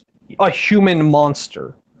just a human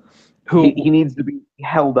monster who he needs to be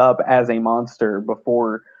held up as a monster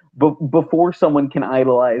before someone can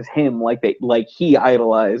idolize him like he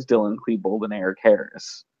idolized Dylan Klebold and Eric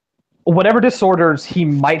Harris. Whatever disorders he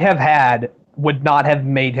might have had would not have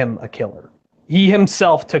made him a killer. He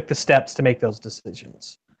himself took the steps to make those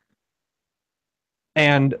decisions.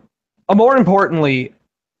 And more importantly,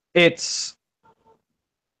 I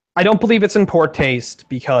don't believe it's in poor taste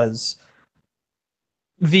because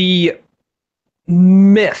the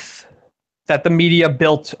myth that the media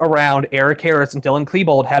built around Eric Harris and Dylan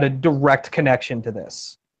Klebold had a direct connection to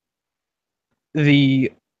this.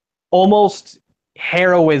 The almost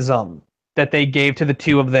heroism that they gave to the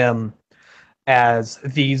two of them as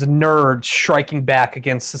these nerds striking back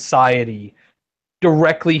against society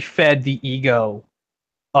directly fed the ego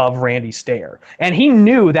of Randy Stair. And he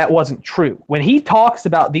knew that wasn't true. When he talks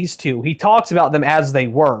about these two, he talks about them as they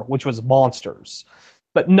were, which was monsters.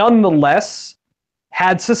 But nonetheless,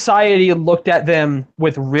 had society looked at them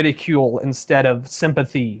with ridicule instead of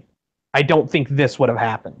sympathy, I don't think this would have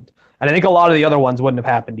happened. And I think a lot of the other ones wouldn't have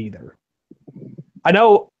happened either. I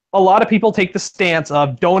know a lot of people take the stance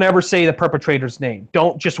of don't ever say the perpetrator's name.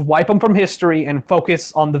 Don't just wipe them from history and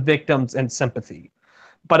focus on the victims and sympathy.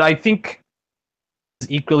 But I think it's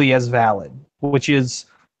equally as valid, which is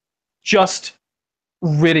just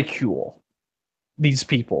ridicule these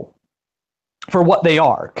people for what they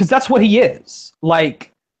are, because that's what he is.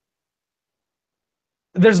 Like,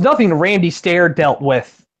 there's nothing Randy Stair dealt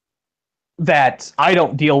with that I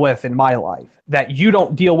don't deal with in my life, that you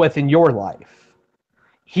don't deal with in your life.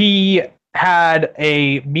 He had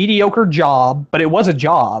a mediocre job, but it was a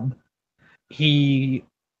job. He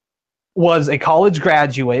was a college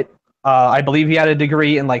graduate. I believe he had a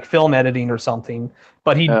degree in like film editing or something,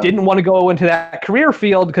 but he didn't want to go into that career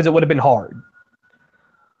field because it would have been hard.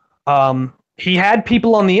 He had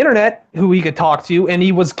people on the internet who he could talk to, and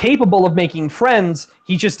he was capable of making friends.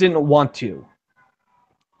 He just didn't want to.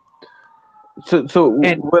 So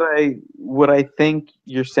what I think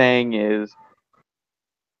you're saying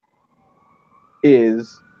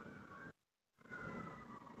is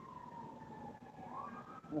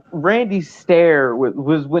Randy Stair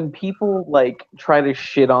was when people like try to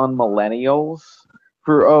shit on millennials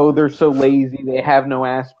for, they're so lazy, they have no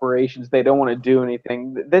aspirations, they don't want to do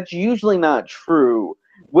anything. That's usually not true.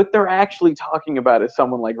 What they're actually talking about is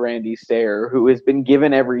someone like Randy Stair, who has been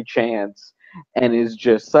given every chance and is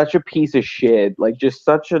just such a piece of shit, like just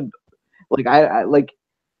such a I like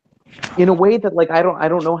in a way that like I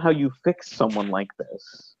don't know how you fix someone like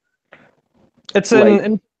this. It's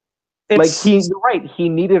you're right. He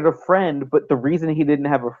needed a friend, but the reason he didn't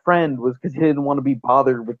have a friend was because he didn't want to be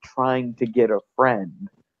bothered with trying to get a friend.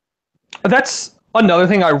 That's another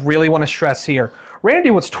thing I really want to stress here.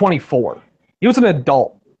 Randy was 24. He was an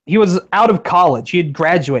adult. He was out of college. He had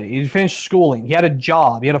graduated. He had finished schooling. He had a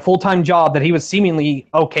job. He had a full-time job that he was seemingly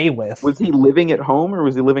okay with. Was he living at home or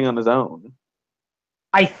was he living on his own?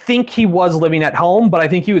 I think he was living at home, but I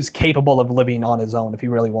think he was capable of living on his own if he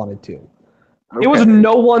really wanted to. Okay. It was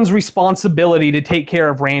no one's responsibility to take care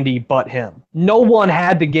of Randy but him. No one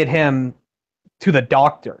had to get him to the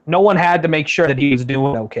doctor. No one had to make sure that he was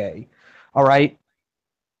doing okay. All right?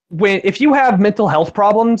 If you have mental health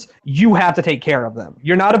problems, you have to take care of them.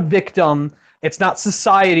 You're not a victim It's not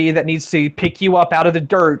society that needs to pick you up out of the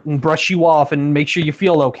dirt and brush you off and make sure you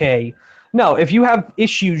feel okay. No, if you have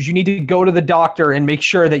issues, you need to go to the doctor and make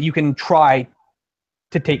sure that you can try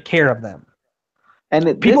to take care of them. And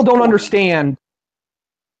at People this don't point, understand.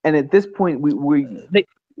 And at this point, They,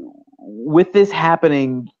 with this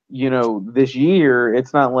happening, this year,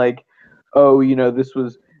 it's not like, oh, this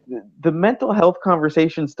was the mental health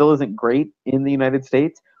conversation still isn't great in the United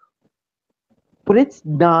States, but it's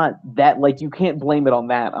not that, like, you can't blame it on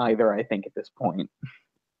that either. I think at this point,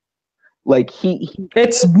 like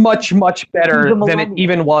it's much better than it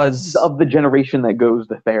even was of the generation that goes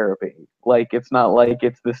to therapy. Like, it's not like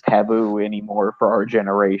it's this taboo anymore for our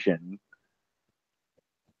generation.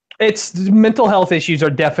 It's mental health issues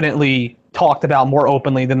are definitely talked about more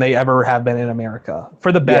openly than they ever have been in America,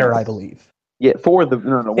 for the better, yes. I believe. Yeah, for the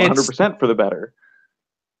 100% for the better.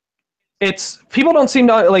 It's people don't seem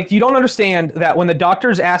to like. You don't understand that when the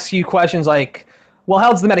doctors ask you questions like, "Well,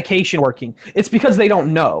 how's the medication working?" It's because they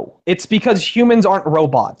don't know. It's because humans aren't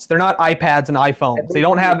robots. They're not iPads and iPhones. They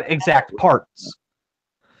don't have exact parts.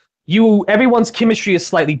 Everyone's chemistry is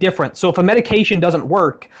slightly different. So if a medication doesn't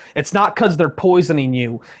work, it's not because they're poisoning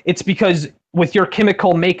you. It's because with your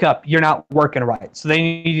chemical makeup, you're not working right. So they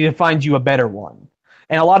need to find you a better one.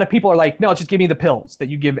 And a lot of people are like, no, just give me the pills that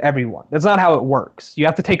you give everyone. That's not how it works. You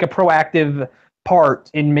have to take a proactive part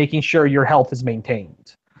in making sure your health is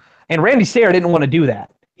maintained. And Randy Stair didn't want to do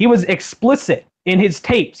that. He was explicit in his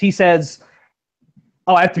tapes. He says,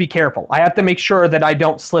 oh, I have to be careful. I have to make sure that I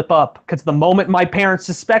don't slip up, because the moment my parents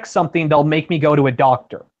suspect something, they'll make me go to a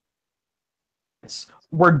doctor.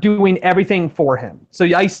 We're doing everything for him. So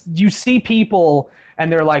you see people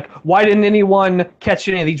and they're like, why didn't anyone catch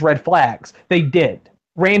any of these red flags? They did.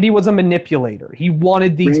 Randy was a manipulator. He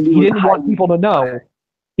wanted these. He didn't want people to know.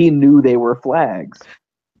 He knew they were flags.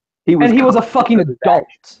 He was a fucking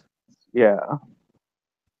adult. Yeah.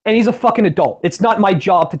 And he's a fucking adult. It's not my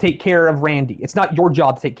job to take care of Randy. It's not your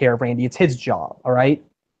job to take care of Randy. It's his job, all right?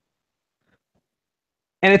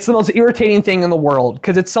 And it's the most irritating thing in the world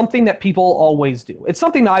because it's something that people always do. It's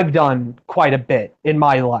something I've done quite a bit in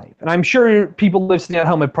my life. And I'm sure people listening at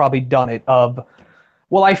home have probably done it of,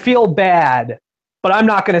 well, I feel bad, but I'm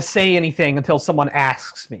not going to say anything until someone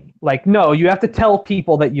asks me. Like, no, you have to tell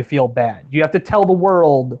people that you feel bad. You have to tell the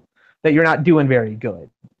world that you're not doing very good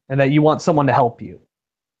and that you want someone to help you.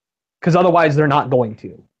 Because otherwise they're not going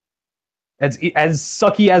to. As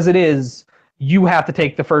sucky as it is, you have to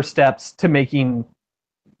take the first steps to making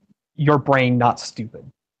your brain not stupid.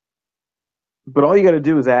 But all you got to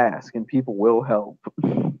do is ask, and people will help.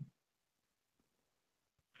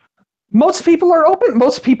 Most people are open.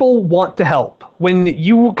 Most people want to help. When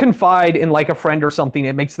you confide in like a friend or something,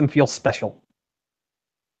 it makes them feel special.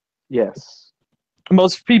 Yes.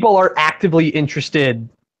 Most people are actively interested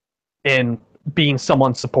in being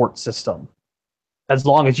someone's support system, as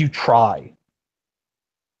long as you try.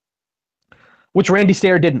 Which Randy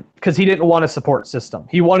Stair didn't, because he didn't want a support system.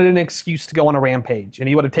 He wanted an excuse to go on a rampage, and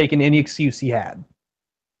he would have taken any excuse he had.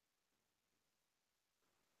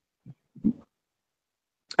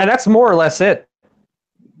 And that's more or less it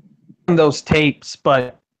in those tapes,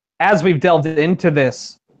 but as we've delved into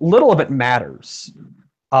this, little of it matters.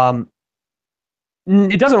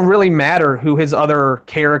 It doesn't really matter who his other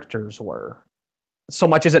characters were, so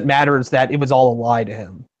much as it matters that it was all a lie to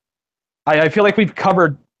him. I feel like we've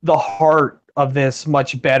covered the heart of this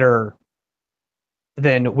much better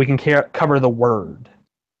than we can cover the word.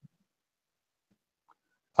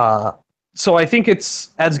 So I think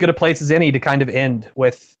it's as good a place as any to kind of end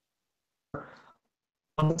with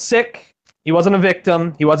sick. He wasn't a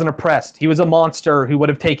victim. He wasn't oppressed. He was a monster who would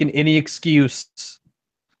have taken any excuse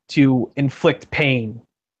to inflict pain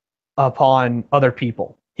upon other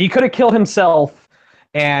people. He could have killed himself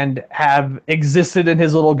and have existed in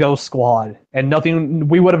his little ghost squad, and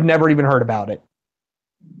we would have never even heard about it.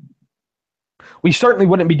 We certainly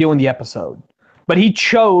wouldn't be doing the episode. But he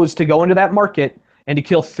chose to go into that market and to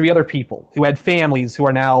kill 3 other people who had families who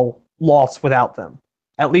are now lost without them.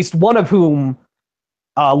 At least one of whom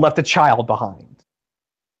left a child behind.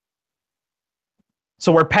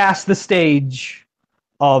 So we're past the stage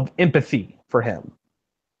of empathy for him.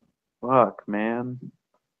 Fuck, man.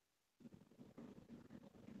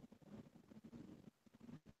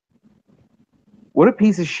 What a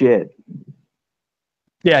piece of shit.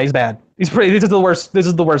 Yeah, he's bad. This is the worst. This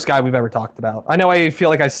is the worst guy we've ever talked about. I know I feel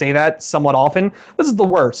like I say that somewhat often. This is the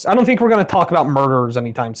worst. I don't think we're going to talk about murderers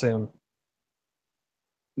anytime soon.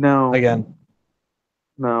 No. Again.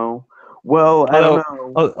 No. Well, I don't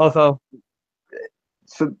know. Also.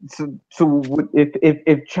 So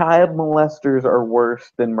if child molesters are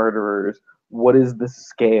worse than murderers, what is the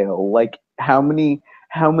scale? Like how many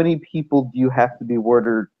people do you have to be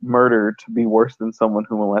murdered to be worse than someone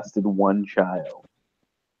who molested one child?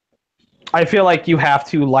 I feel like you have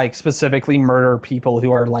to like specifically murder people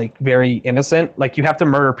who are like very innocent. Like you have to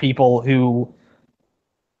murder people who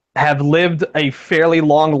have lived a fairly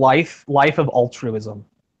long life of altruism.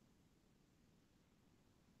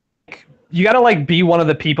 You got to like be one of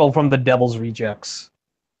the people from the Devil's Rejects.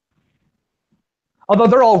 Although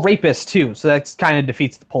they're all rapists too, so that kind of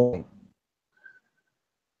defeats the point.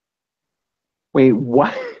 Wait,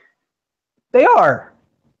 what? They are.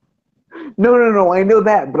 No. I know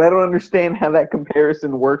that, but I don't understand how that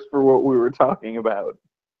comparison works for what we were talking about.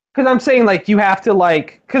 Because I'm saying like you have to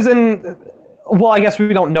like because in well I guess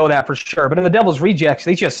we don't know that for sure, but in the Devil's Rejects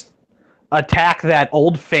they just attack that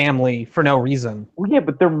old family for no reason. Well, yeah,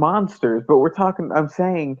 but they're monsters. But I'm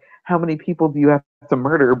saying, how many people do you have to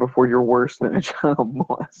murder before you're worse than a child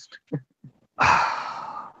molester?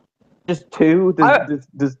 Just two?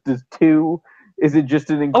 Does two? Is it just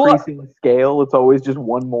an increasing scale? It's always just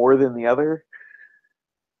one more than the other?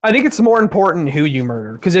 I think it's more important who you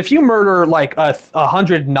murder. Because if you murder like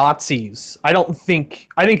 100 Nazis, I think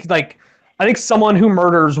someone who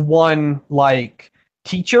murders one like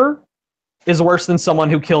teacher is worse than someone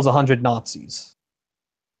who kills 100 Nazis.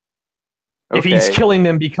 Okay. If he's killing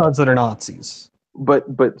them because they're Nazis. But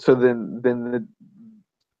then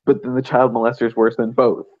the child molester is worse than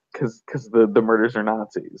both because the murders are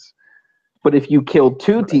Nazis. But if you kill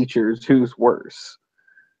two teachers, who's worse?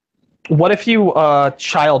 What if you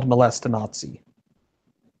child molest a Nazi?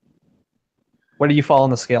 Where do you fall on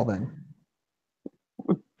the scale then?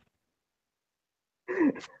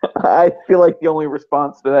 I feel like the only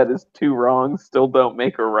response to that is two wrongs still don't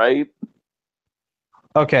make a right.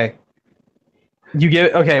 Okay.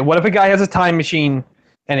 What if a guy has a time machine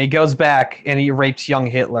and he goes back and he rapes young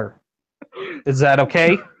Hitler? Is that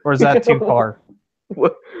okay? Or is that too far?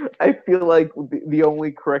 I feel like the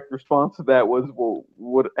only correct response to that was, well,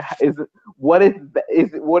 what if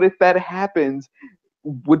that happens?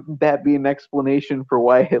 Wouldn't that be an explanation for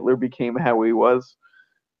why Hitler became how he was?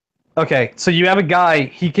 Okay, so you have a guy,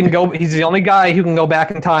 he's the only guy who can go back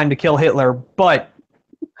in time to kill Hitler, but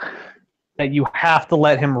that you have to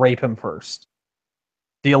let him rape him first.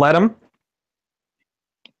 Do you let him?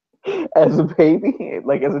 As a baby?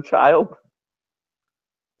 Like as a child?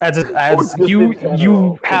 As you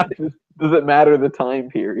have. Does it matter the time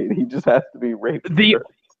period? He just has to be raped. The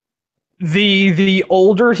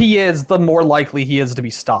older he is, the more likely he is to be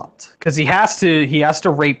stopped because he has to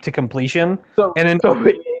rape to completion. So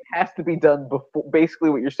it has to be done before. Basically,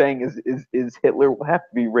 what you're saying is Hitler will have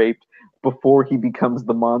to be raped before he becomes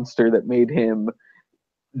the monster that made him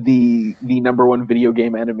the number one video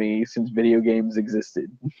game enemy since video games existed.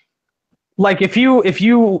 Like if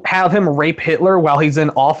you have him rape Hitler while he's in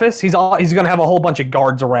office, he's going to have a whole bunch of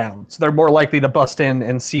guards around, so they're more likely to bust in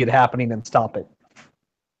and see it happening and stop it.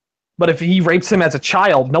 But if he rapes him as a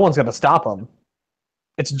child, no one's going to stop him.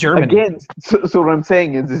 It's Germany. Again, so what I'm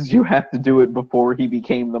saying is you have to do it before he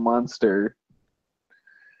became the monster.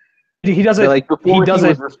 He doesn't like before he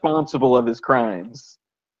was responsible of his crimes.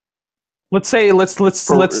 Let's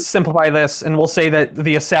simplify this, and we'll say that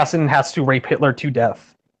the assassin has to rape Hitler to death.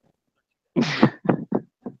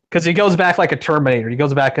 Because he goes back like a Terminator. He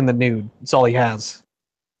goes back in the nude. That's all he has.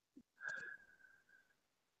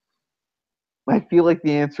 I feel like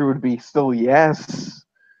the answer would be still yes.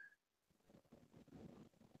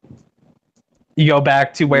 You go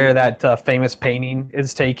back to where that famous painting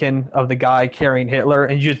is taken of the guy carrying Hitler,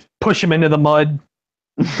 and you just push him into the mud.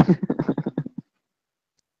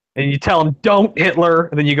 And you tell him, "Don't, Hitler,"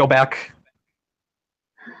 and then you go back.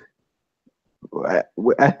 How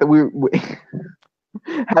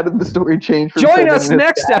did the story change? Join us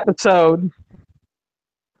next episode.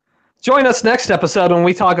 Join us next episode when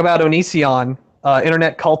we talk about Onision,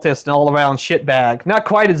 internet cultist and all-around shitbag. Not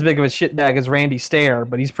quite as big of a shitbag as Randy Stair,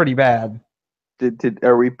 but he's pretty bad.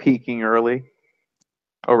 Are we peaking early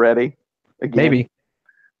already? Again? Maybe.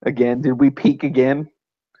 Again? Did we peak again?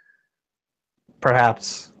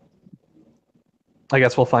 Perhaps. I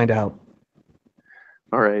guess we'll find out.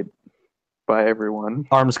 All right. Bye, everyone.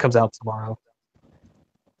 Arms comes out tomorrow.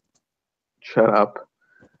 Shut up.